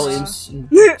 it's just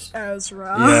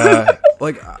Ezra. yeah.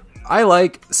 Like I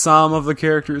like some of the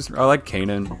characters. I like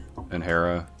Kanan and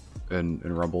Hera in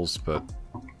Rebels, but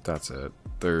that's it.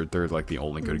 They're like the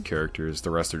only good characters.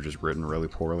 The rest are just written really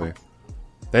poorly.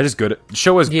 That is good. The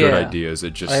show has good ideas.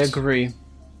 It just I agree.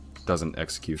 doesn't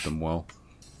execute them well,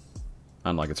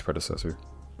 unlike its predecessor.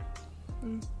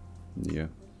 Yeah.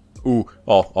 Ooh.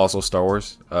 Oh, also Star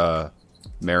Wars.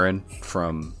 Marin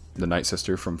from the Night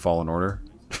Sister from Fallen Order.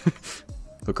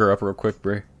 Look her up real quick,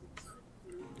 Brie.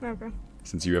 Okay.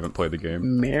 Since you haven't played the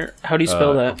game. How do you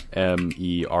spell that?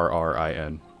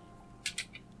 Merrin.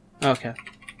 Okay.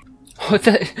 What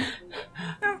the?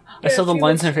 I saw the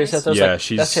lines in her face. I was like,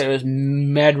 she's... that shit was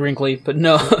mad wrinkly, but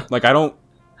no. Like, I don't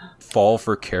fall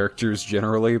for characters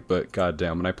generally, but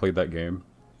goddamn, when I played that game,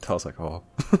 I was like, oh.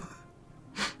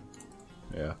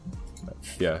 Yeah.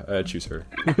 Yeah, I'd choose her.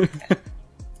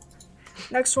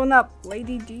 Next one up,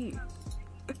 Lady D.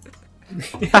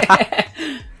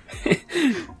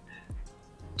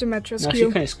 Demetrius No, Q.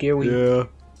 she's kind of scary. Yeah.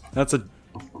 That's a...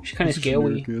 She's kind of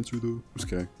scary. Answer, though. It's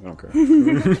okay. I don't care.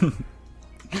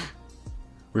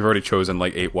 We've already chosen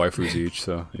like 8 waifus each,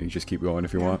 so you can just keep going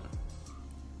if you want.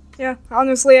 Yeah,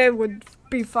 honestly, I would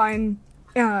be fine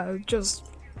just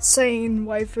saying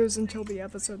waifus until the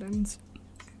episode ends.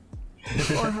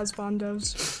 Or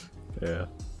husbandos. Yeah.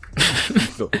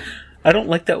 I don't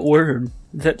like that word.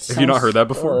 Have you not heard that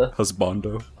before?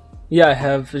 Husbando. Yeah, I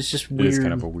have. It's just weird. It is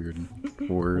kind of a weird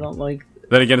word. I don't like...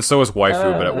 Then again, so is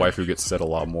waifu, but at waifu gets said a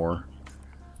lot more.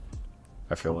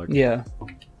 I feel like. Yeah.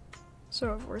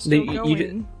 So if we're still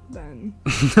going, then...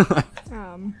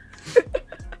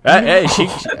 Hey, she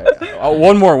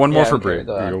one more for okay, Brie.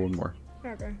 go Here on. you go, one more.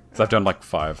 Okay. Because I've done like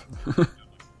 5.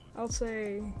 I'll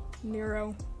say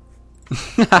Nero.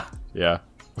 Yeah.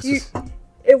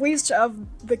 At least of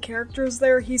the characters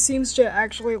there, he seems to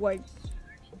actually, like,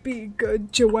 be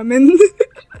good to women.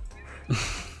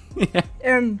 Yeah.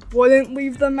 And wouldn't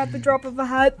leave them at the drop of a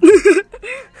hat.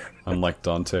 Unlike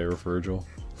Dante or Virgil.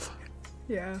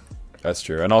 Yeah. That's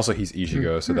true. And also he's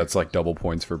Ichigo, so that's like double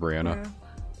points for Brianna.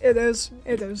 Yeah. It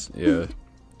is. Yeah.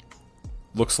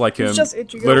 Looks like him. It's just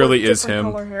Ichigo Literally with is different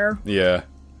him. color hair. Yeah.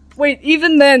 Wait,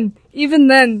 even then,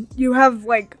 you have,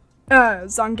 like,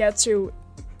 Zangetsu,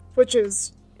 which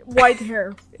is white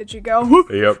hair Ichigo.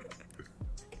 Yep.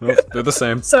 Well, they're the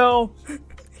same. So,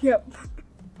 yep.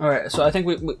 Alright, so I think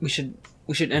we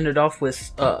should end it off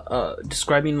with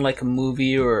describing like a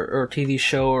movie or a TV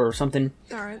show or something.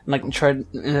 Alright. Like try and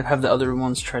have the other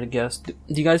ones try to guess. Do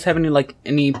you guys have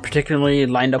any particularly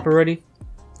lined up already?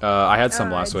 I had some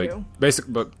last I week. do.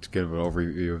 Basically, but to give an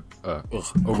overview,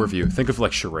 think of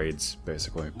like charades,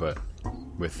 basically, but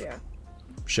with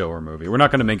show or movie. We're not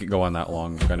going to make it go on that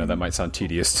long. I know that might sound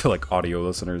tedious to like audio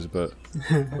listeners, but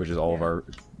which is all of our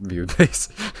view base.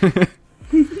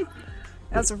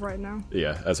 As of right now.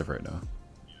 Yeah, as of right now.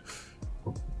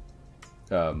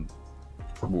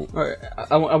 Alright,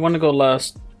 I want to go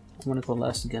last. I want to go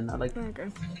last again. I like. Okay.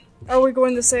 Are we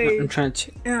going to say... I'm trying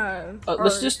to. or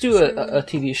Let's just do a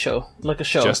TV show, like a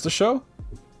show. Just a show?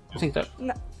 I think that.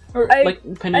 No, Or like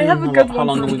depending I have a on good how one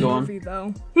long for we go on. movie,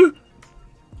 though.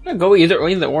 Yeah, go either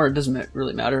or. It doesn't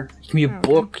really matter. It can be a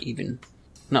book even.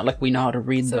 Not like we know how to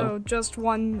read So though. just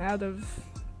one out of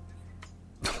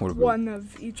one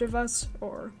of each of us,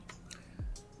 or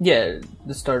Yeah,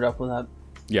 let's start off with that.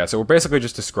 Yeah, so we're basically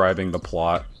just describing the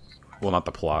plot. Well, not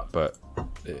the plot, but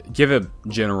give a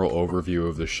general overview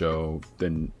of the show,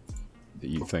 then that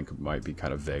you think might be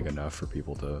kind of vague enough for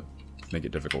people to make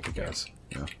it difficult to guess.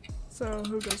 Yeah. so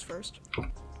who goes first?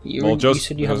 You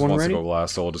said you have one wants ready. to go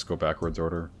last, so I'll just go backwards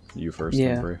order. You first,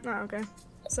 Yeah. then Brie. Oh, okay.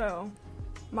 So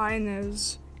mine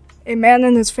is: a man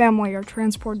and his family are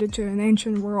transported to an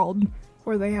ancient world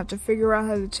where they have to figure out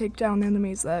how to take down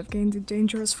enemies that have gained a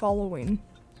dangerous following.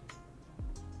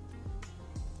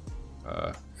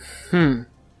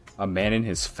 A man and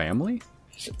his family?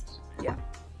 Yeah.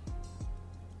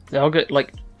 They all get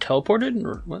like teleported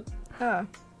or what?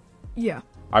 Yeah.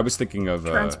 I was thinking of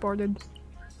transported.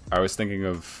 I was thinking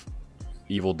of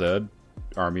Evil Dead,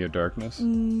 Army of Darkness.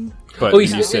 Oh, But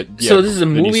you said so this is a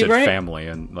then you movie, said right? family,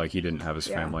 and like he didn't have his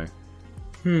family.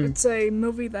 It's a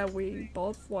movie that we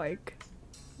both like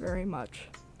very much.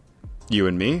 You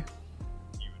and me?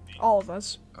 All of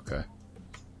us. Okay.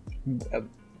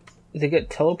 They get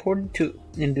teleported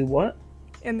into what?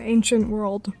 An ancient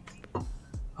world.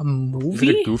 A movie?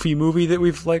 Is it a Goofy movie that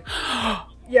we've like?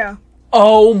 Yeah.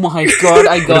 Oh my god,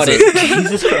 I got it.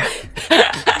 Jesus Christ.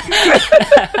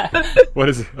 What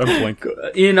is it? I'm blank.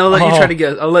 You know, let you try to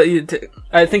guess. I'll let you.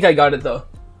 I think I got it though.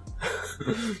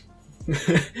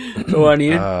 Go on,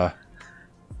 Ian.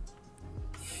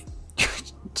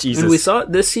 Jesus. And we saw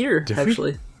it this year, Did we?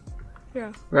 actually.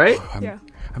 Yeah. Right? Yeah.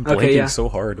 I'm blanking Okay, yeah. so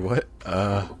hard. What?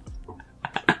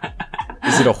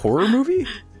 Is it a horror movie?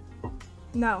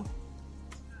 No.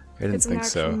 I didn't It's an think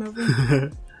action so.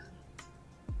 movie.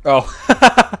 Oh,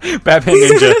 Batman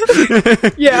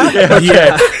Ninja. Yeah.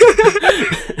 Yeah.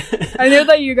 I knew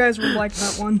that you guys would like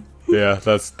that one. Yeah,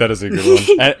 that is a good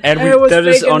one. And And we it was that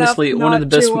is big enough honestly one of the not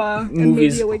best to,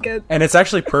 movies. immediately get- and it's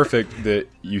actually perfect that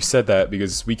you said that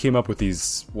because we came up with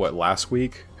these last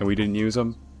week and we didn't use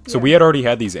them. So Yeah. we had already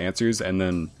had these answers, and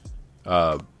then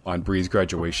on Bree's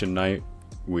graduation night,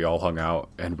 we all hung out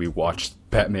and we watched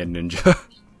Batman Ninja.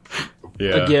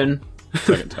 Yeah, Again.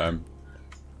 second time.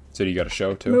 So you got a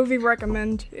show too? Movie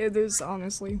recommend. It is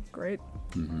honestly great.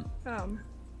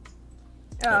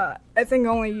 I think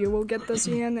only you will get this,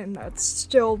 Ian, and that's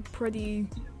still pretty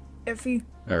iffy.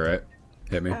 All right,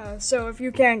 hit me. So if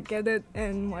you can't get it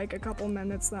in like a couple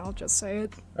minutes, then I'll just say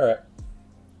it. All right.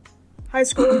 High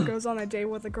schooler goes on a date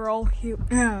with a girl he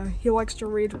likes to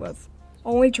read with,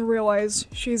 only to realize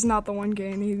she's not the one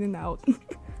getting eaten out.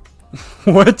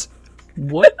 What?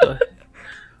 What the?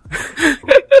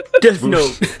 Death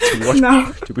Note.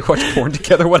 No. Did we watch porn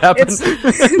together? What happened?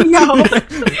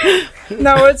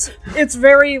 No, it's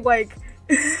very like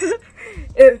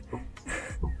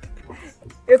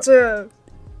it's a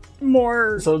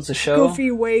more So it's a show?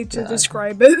 goofy way to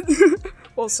describe it.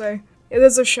 We'll say it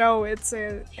is a show. It's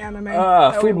an anime.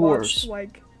 that Food we Wars. watched,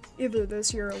 like either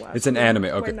this year or last. It's an year. anime,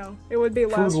 okay. Wait, no, it would be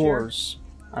Food last year. Wars.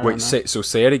 I don't Wait, know.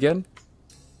 say it again.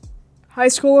 High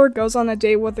schooler goes on a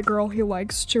date with a girl he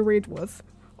likes to read with,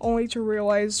 only to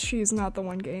realize she's not the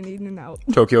one getting eaten out.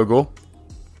 Tokyo Ghoul.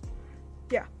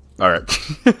 Yeah. All right.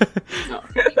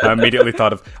 I immediately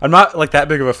thought of. I'm not like that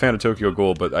big of a fan of Tokyo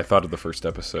Ghoul, but I thought of the first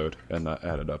episode, and that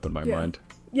added up in my Yeah. mind.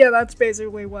 Yeah, that's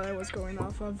basically what I was going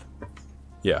off of.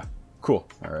 Yeah. Cool.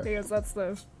 All right. Because that's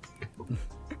the...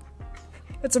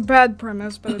 It's a bad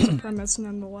premise, but it's a premise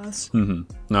nonetheless. No,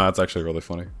 that's actually really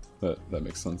funny. That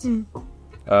makes sense.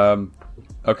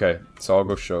 Okay, so I'll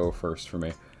go show first for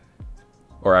me.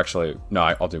 Or actually, no,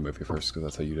 I'll do movie first because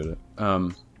that's how you did it.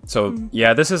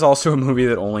 Yeah, this is also a movie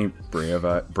that only Brie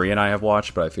and I have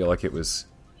watched, but I feel like it was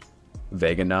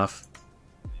vague enough.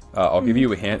 I'll give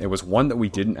you a hint. It was one that we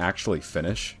didn't actually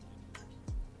finish.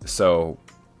 So,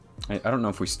 I don't know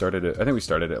if we started it. I think we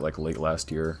started it like late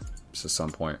last year, just at some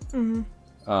point.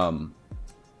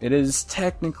 It is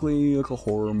technically like a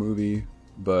horror movie,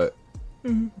 but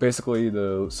basically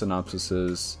the synopsis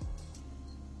is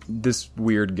this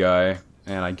weird guy,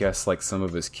 and I guess like some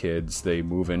of his kids, they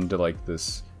move into like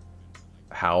this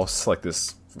house, like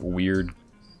this weird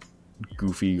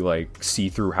goofy like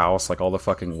see-through house, like all the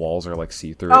fucking walls are like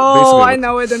see-through. Oh, I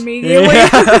know it immediately.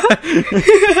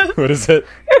 What is it?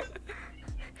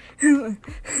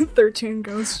 13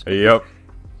 Ghosts. Yep,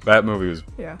 that movie was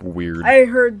Yeah. weird. I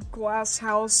heard Glass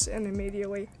House and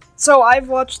immediately. So I've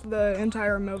watched the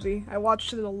entire movie. I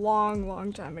watched it a long,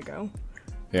 long time ago.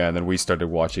 Yeah, and then we started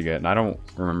watching it, and I don't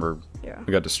remember. Yeah.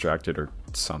 We got distracted or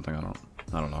something. I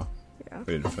don't know. Yeah.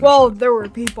 We didn't finish Well, it. there were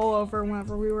people over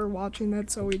whenever we were watching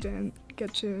it, so we didn't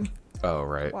get to Oh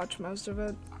right. watch most of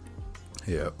it.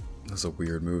 Yeah, that's a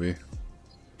weird movie.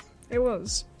 It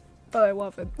was, but I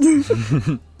love it.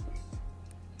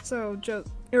 So just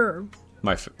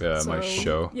My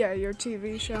show. Yeah, your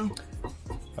TV show.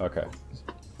 Okay.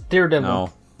 Daredevil.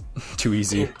 No, too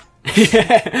easy.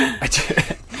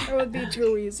 It would be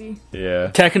too easy. Yeah.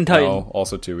 Attack on Titan. No,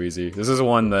 also too easy. This is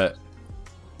one that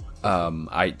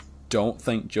I don't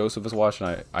think Joseph has watched,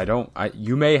 and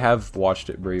you may have watched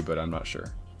it, Brie, but I'm not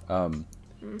sure.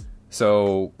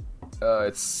 So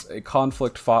it's a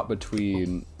conflict fought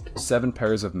between 7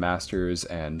 pairs of masters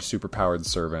and superpowered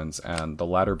servants, and the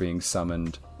latter being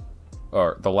summoned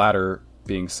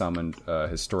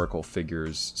historical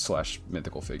figures /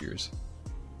 mythical figures.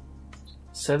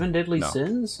 7 Deadly No.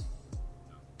 Sins?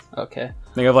 Okay.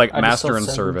 Think of like I just master saw and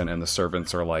 7. servant, and the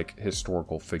servants are like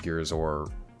historical figures or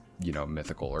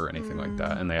mythical or anything like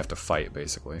that, and they have to fight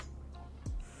basically.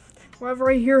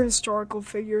 Whenever I hear historical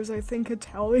figures, I think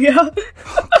Italia.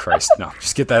 Oh, Christ, no!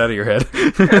 Just get that out of your head.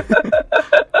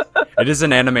 It is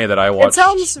an anime that I watched. It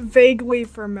sounds vaguely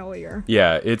familiar.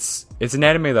 Yeah, it's an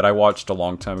anime that I watched a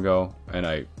long time ago, and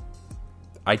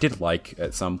I did like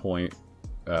at some point.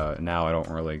 Now I don't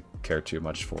really care too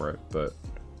much for it, but.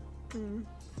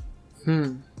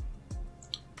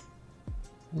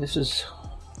 This is.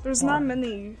 There's not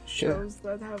many shows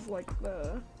that have like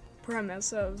the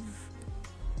premise of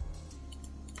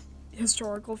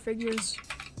historical figures.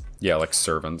 Yeah, like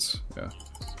Servants. Yeah.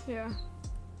 Yeah.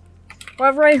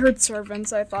 Whenever I heard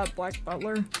Servants, I thought Black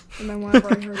Butler, and then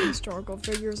whenever I heard historical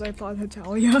figures, I thought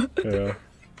Italia. Yeah.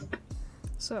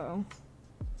 So.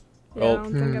 Yeah, I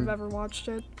don't think I've ever watched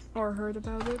it or heard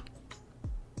about it.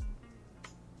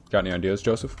 Got any ideas,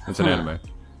 Joseph? It's an anime.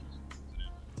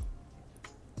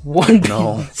 One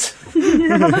No.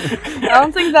 I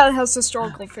don't think that has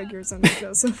historical figures in it,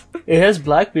 Joseph. It has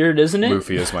Blackbeard, isn't it?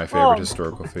 Luffy is my favorite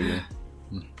historical figure.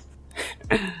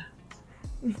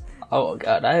 Oh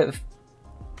god, I have.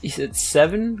 You said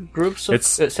 7 groups of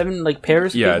 7 like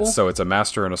pairs. Yeah, people? it's a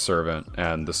master and a servant,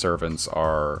 and the servants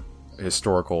are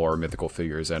historical or mythical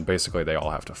figures, and basically they all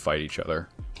have to fight each other.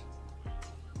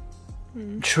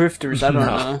 Drifters. I don't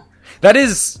know. That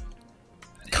is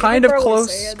kind of probably say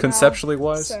close it conceptually now,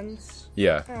 wise. since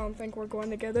Yeah, I don't think we're going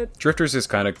to get it. Drifters is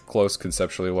kind of close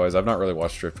conceptually wise. I've not really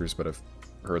watched Drifters, but I've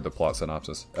heard the plot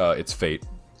synopsis. It's Fate.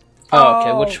 Oh,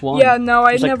 okay. Which one? Yeah, no,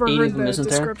 I There's, like, never 8 heard of them, the isn't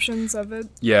there? descriptions of it.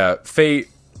 Yeah, Fate.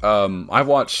 I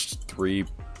watched 3.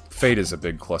 Fate is a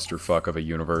big clusterfuck of a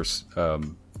universe.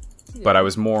 But I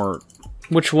was more.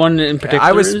 Which one in particular?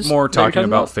 I was is more that you're talking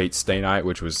about Fate Stay Night,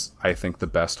 which was, I think, the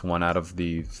best one out of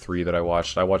the 3 that I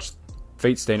watched. I watched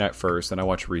Fate Stay Night first, then I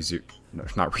watched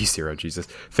not ReZero, Jesus.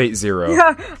 Fate Zero.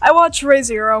 Yeah, I watched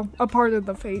ReZero, a part of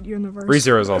the Fate universe.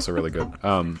 ReZero is also really good.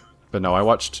 But no, I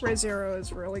watched ReZero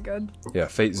is really good.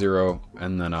 Fate Zero,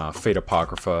 and then Fate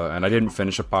Apocrypha, and I didn't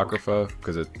finish Apocrypha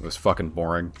because it was fucking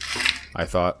boring, I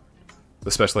thought.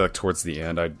 Especially like towards the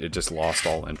end, it just lost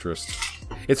all interest.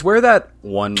 It's where that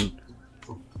one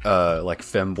like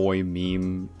femboy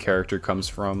meme character comes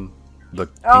from. The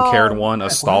pink-haired one,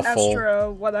 Astolfo.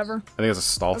 Astro, whatever. I think it's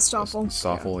Astolfo.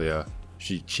 Astolfo, yeah.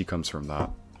 She comes from that,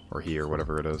 or he, or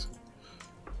whatever it is.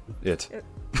 Yeah.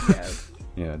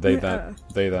 Yeah, they, them,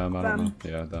 I don't know.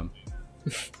 Yeah, them.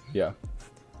 Yeah.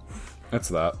 That's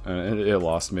that. And it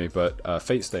lost me, but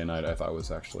Fate Stay Night I thought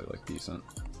was actually, like, decent.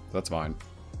 That's fine.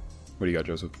 What do you got,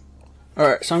 Joseph?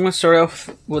 Alright, so I'm going to start off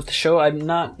with the show. I'm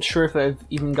not sure if I've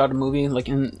even got a movie, like,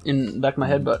 in the back of my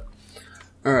head, but...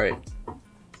 Alright.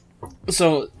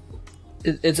 So,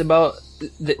 it's about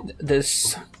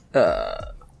this,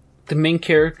 the main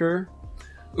character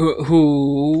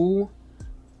who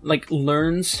like,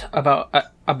 learns about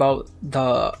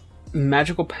the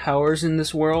magical powers in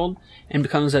this world and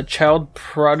becomes a child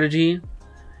prodigy,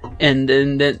 and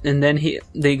then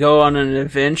they go on an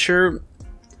adventure.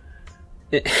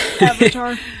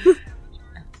 Avatar.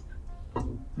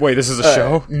 Wait, this is a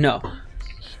show? No.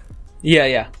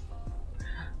 Yeah.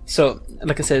 So,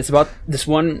 like I said, it's about this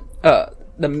one,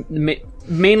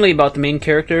 mainly about the main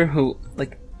character who,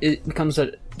 like, it becomes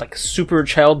a, like, super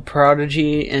child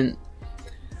prodigy, and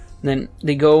then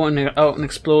they go out and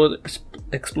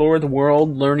explore the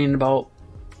world, learning about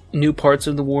new parts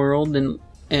of the world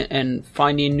and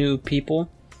finding new people.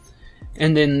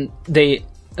 And then they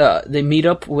meet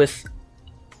up with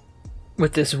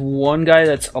this one guy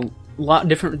that's a lot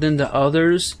different than the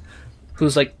others,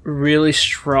 who's, like, really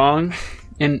strong.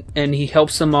 And he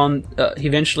helps them on. He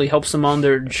eventually helps them on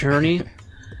their journey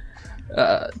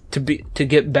to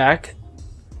get back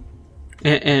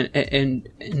and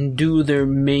do their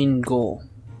main goal.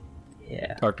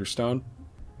 Yeah. Dr. Stone?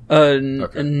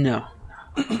 Okay. No.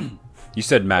 You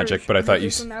said magic, but I thought you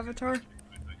said Avatar.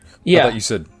 Yeah. I thought you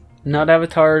said not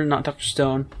Avatar, not Dr.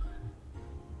 Stone,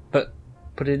 but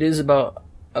it is about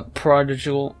a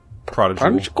prodigal.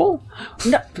 Prodigal?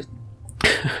 No.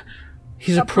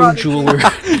 He's a pro jeweler.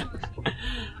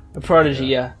 A prodigy,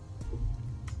 yeah.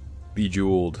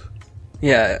 Bejeweled.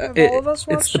 Yeah, all of us it's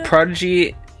the watched it?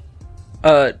 Prodigy.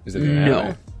 Is it an no.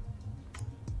 anime?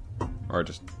 Or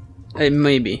just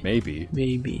Maybe.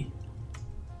 maybe.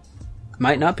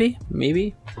 Might not be.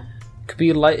 Maybe. Could be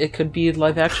it could be a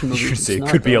live action movie. You It's say it not,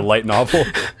 could be a though. light novel.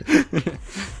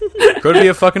 Could be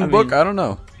a fucking book. I don't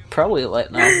know. Probably a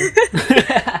light novel.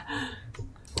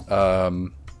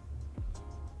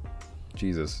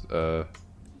 Jesus.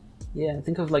 Yeah,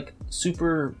 think of, like,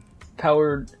 super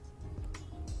powered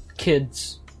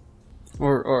kids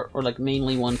or like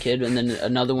mainly one kid, and then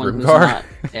another one who's Grimgar? not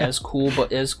as cool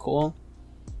but as cool.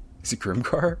 Is it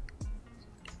Grimgar?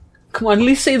 Come on, at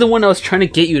least say the one I was trying to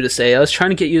get you to say. I was trying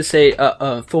to get you to say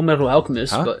Full Metal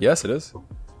Alchemist, Huh? but Yes, it is.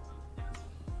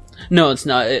 no, it's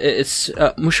not. It's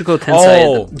Mushoku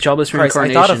Tensei, the Jobless Christ,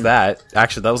 Reincarnation. I thought of that.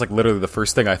 Actually, that was like literally the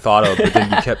first thing I thought of, but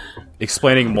then you kept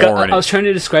explaining more. I was trying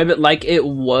to describe it like it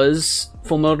was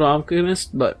Full Metal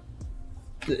Alchemist, but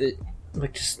I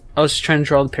was just trying to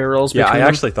draw the parallels. Yeah, I between them.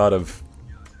 actually thought of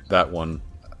that one.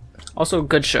 Also,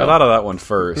 good show. I thought of that one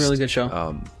first. Really good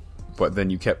show. But then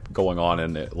you kept going on,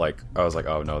 and I was like,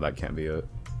 oh no, that can't be it.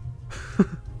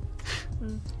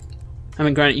 I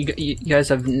mean, granted, you guys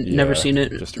have never seen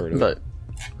it, just heard of but it.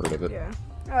 Heard of it. Yeah.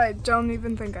 I don't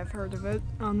even think I've heard of it,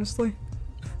 honestly.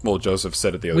 Well, Joseph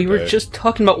said it the other we day. were just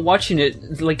talking about watching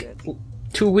it like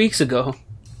 2 weeks ago.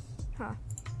 Huh.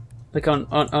 Like on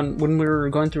when we were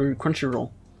going through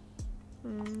Crunchyroll.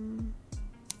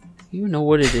 You know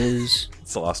what it is.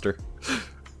 It's lost her.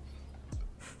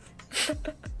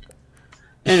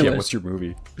 Anyways. Yeah, what's your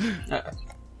movie?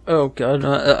 Oh god,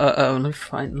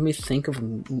 let me think of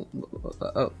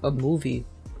a movie.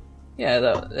 Yeah,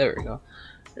 there we go.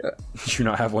 Did you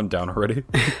not have one down already?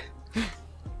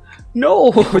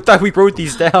 No! I thought we wrote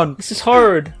these down. This is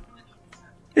hard.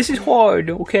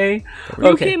 Okay?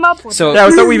 Who came up with So, Yeah,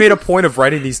 I thought we made a point of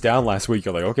writing these down last week.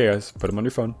 You're like, okay, guys, put them on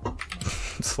your phone.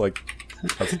 It's like,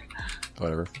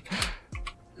 whatever.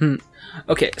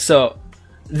 okay, so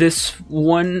this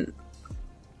one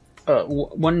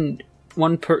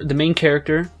the main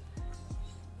character,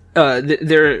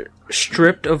 they're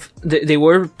stripped of. They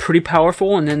were pretty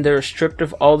powerful, and then they're stripped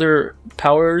of all their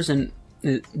powers, and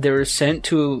they're sent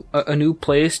to a new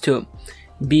place to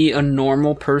be a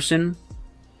normal person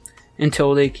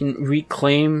until they can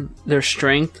reclaim their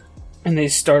strength. And they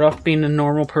start off being a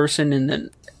normal person, and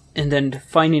then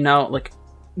finding out like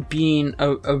being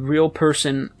a real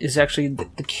person is actually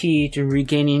the key to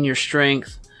regaining your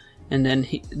strength. And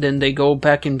then they go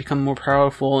back and become more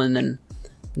powerful, and then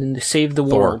they save the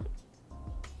world.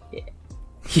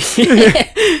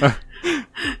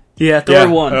 Yeah, Thor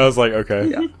won. I was like, okay.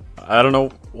 Yeah. I don't know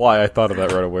why I thought of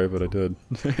that right away, but I did.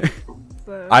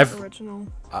 The original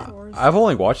Thors. I've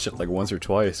only watched it like once or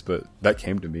twice, but that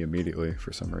came to me immediately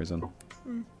for some reason.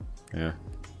 Yeah.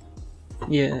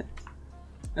 Yeah.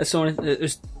 That's the only.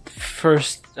 There's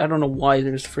first. I don't know why.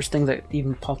 There's the first thing that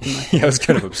even popped in my head. Yeah, it was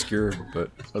kind of obscure,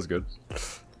 but that was good.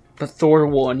 But Thor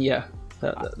won. Yeah,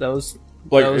 that was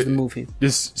Like, that was the movie.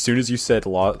 As soon as you said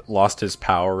lost his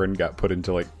power and got put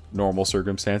into like normal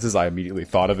circumstances, I immediately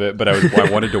thought of it, but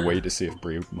I wanted to wait to see if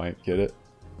Bree might get it,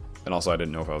 and also I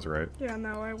didn't know if I was right. Yeah,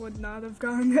 no, I would not have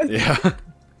gotten it. Yeah.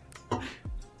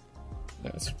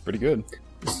 That's pretty good.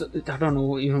 I don't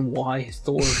know even why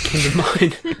Thor came to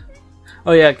mind.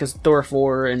 Oh yeah, because Thor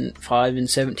 4 and 5 and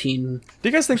 17. Do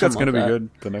you guys think that's going to like be that. good?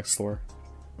 The next Thor?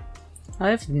 I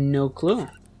have no clue.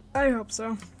 I hope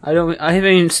so. I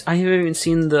haven't even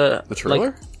seen the trailer?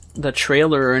 like, the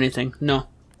trailer or anything. No.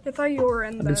 I thought you were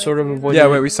in I've been sort of theater. avoiding. Yeah,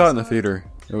 wait, we saw it in the theater.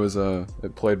 It was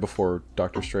it played before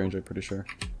Doctor Strange, I'm pretty sure.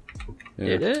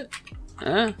 Yeah. Did it?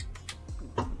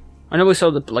 I know we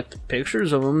saw the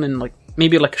pictures of them and like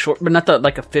maybe like a short, but not the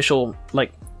like official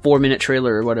like 4-minute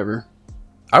trailer or whatever.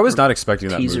 I was not expecting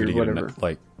that Teaser, movie to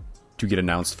whatever. get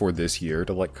announced for this year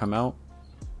to like come out.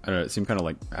 I don't know, it seemed kind of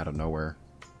like out of nowhere.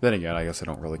 Then again, I guess I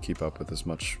don't really keep up with as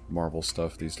much Marvel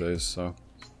stuff these days, so.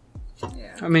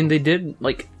 Yeah. I mean, they did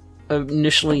like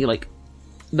initially like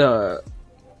the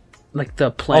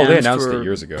plans. Oh, they announced for it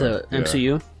years ago. The Yeah.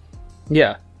 MCU.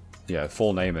 Yeah, Yeah,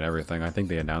 full name and everything. I think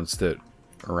they announced it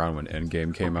around when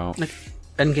Endgame came out. like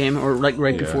Endgame or like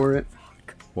right Yeah. before it.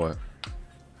 What?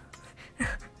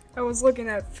 I was looking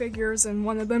at figures, and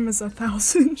one of them is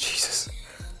 1,000. Jesus.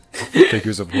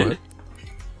 Figures of what?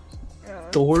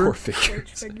 Thor. Poor Bleach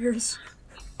figures. figures.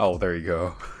 Oh, there you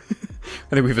go.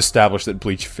 I think we've established that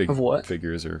Bleach Of what?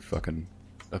 figures are fucking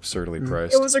absurdly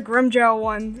priced. It was a Grimjow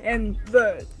one, and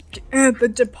the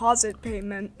deposit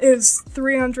payment is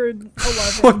 311.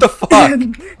 What the fuck?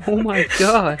 And, Oh my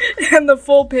god. and the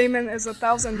full payment is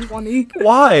 1,020.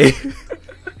 Why?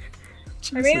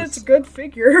 I mean, it's a good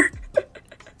figure.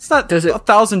 It's not Does it-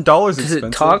 $1,000 Does expensive.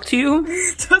 it talk to you?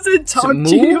 Does it talk to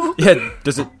move? you? Yeah,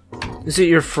 does it Is it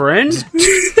your friend?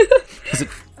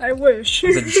 I wish.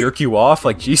 does it jerk you off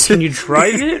like Jesus? Can you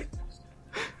drive it?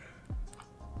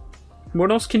 What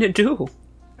else can it do?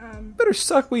 better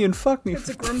suck me and fuck me It's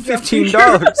for a Grimjow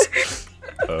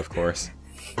 $15. Of course.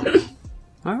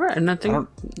 All right, and I I think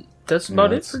don't- that's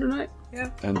about Yeah, it for tonight.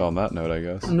 End on that note, I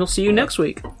guess. And we'll see you next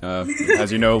week.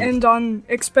 As you know, And on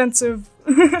expensive.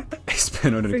 I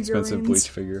spent on an expensive Figurines. Bleach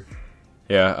figure.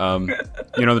 Yeah,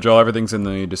 you know the drill. Everything's in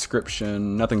the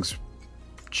description. Nothing's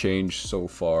changed so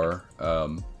far.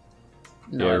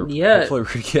 Not yet. Hopefully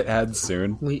we get ads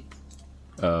soon. Hopefully.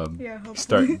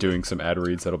 Start doing some ad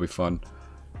reads. That'll be fun.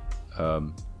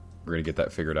 We're gonna get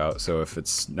that figured out. So if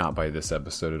it's not by this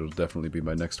episode, it'll definitely be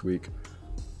by next week.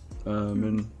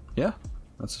 And yeah,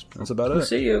 that's about it. We'll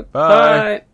see you. Bye. Bye.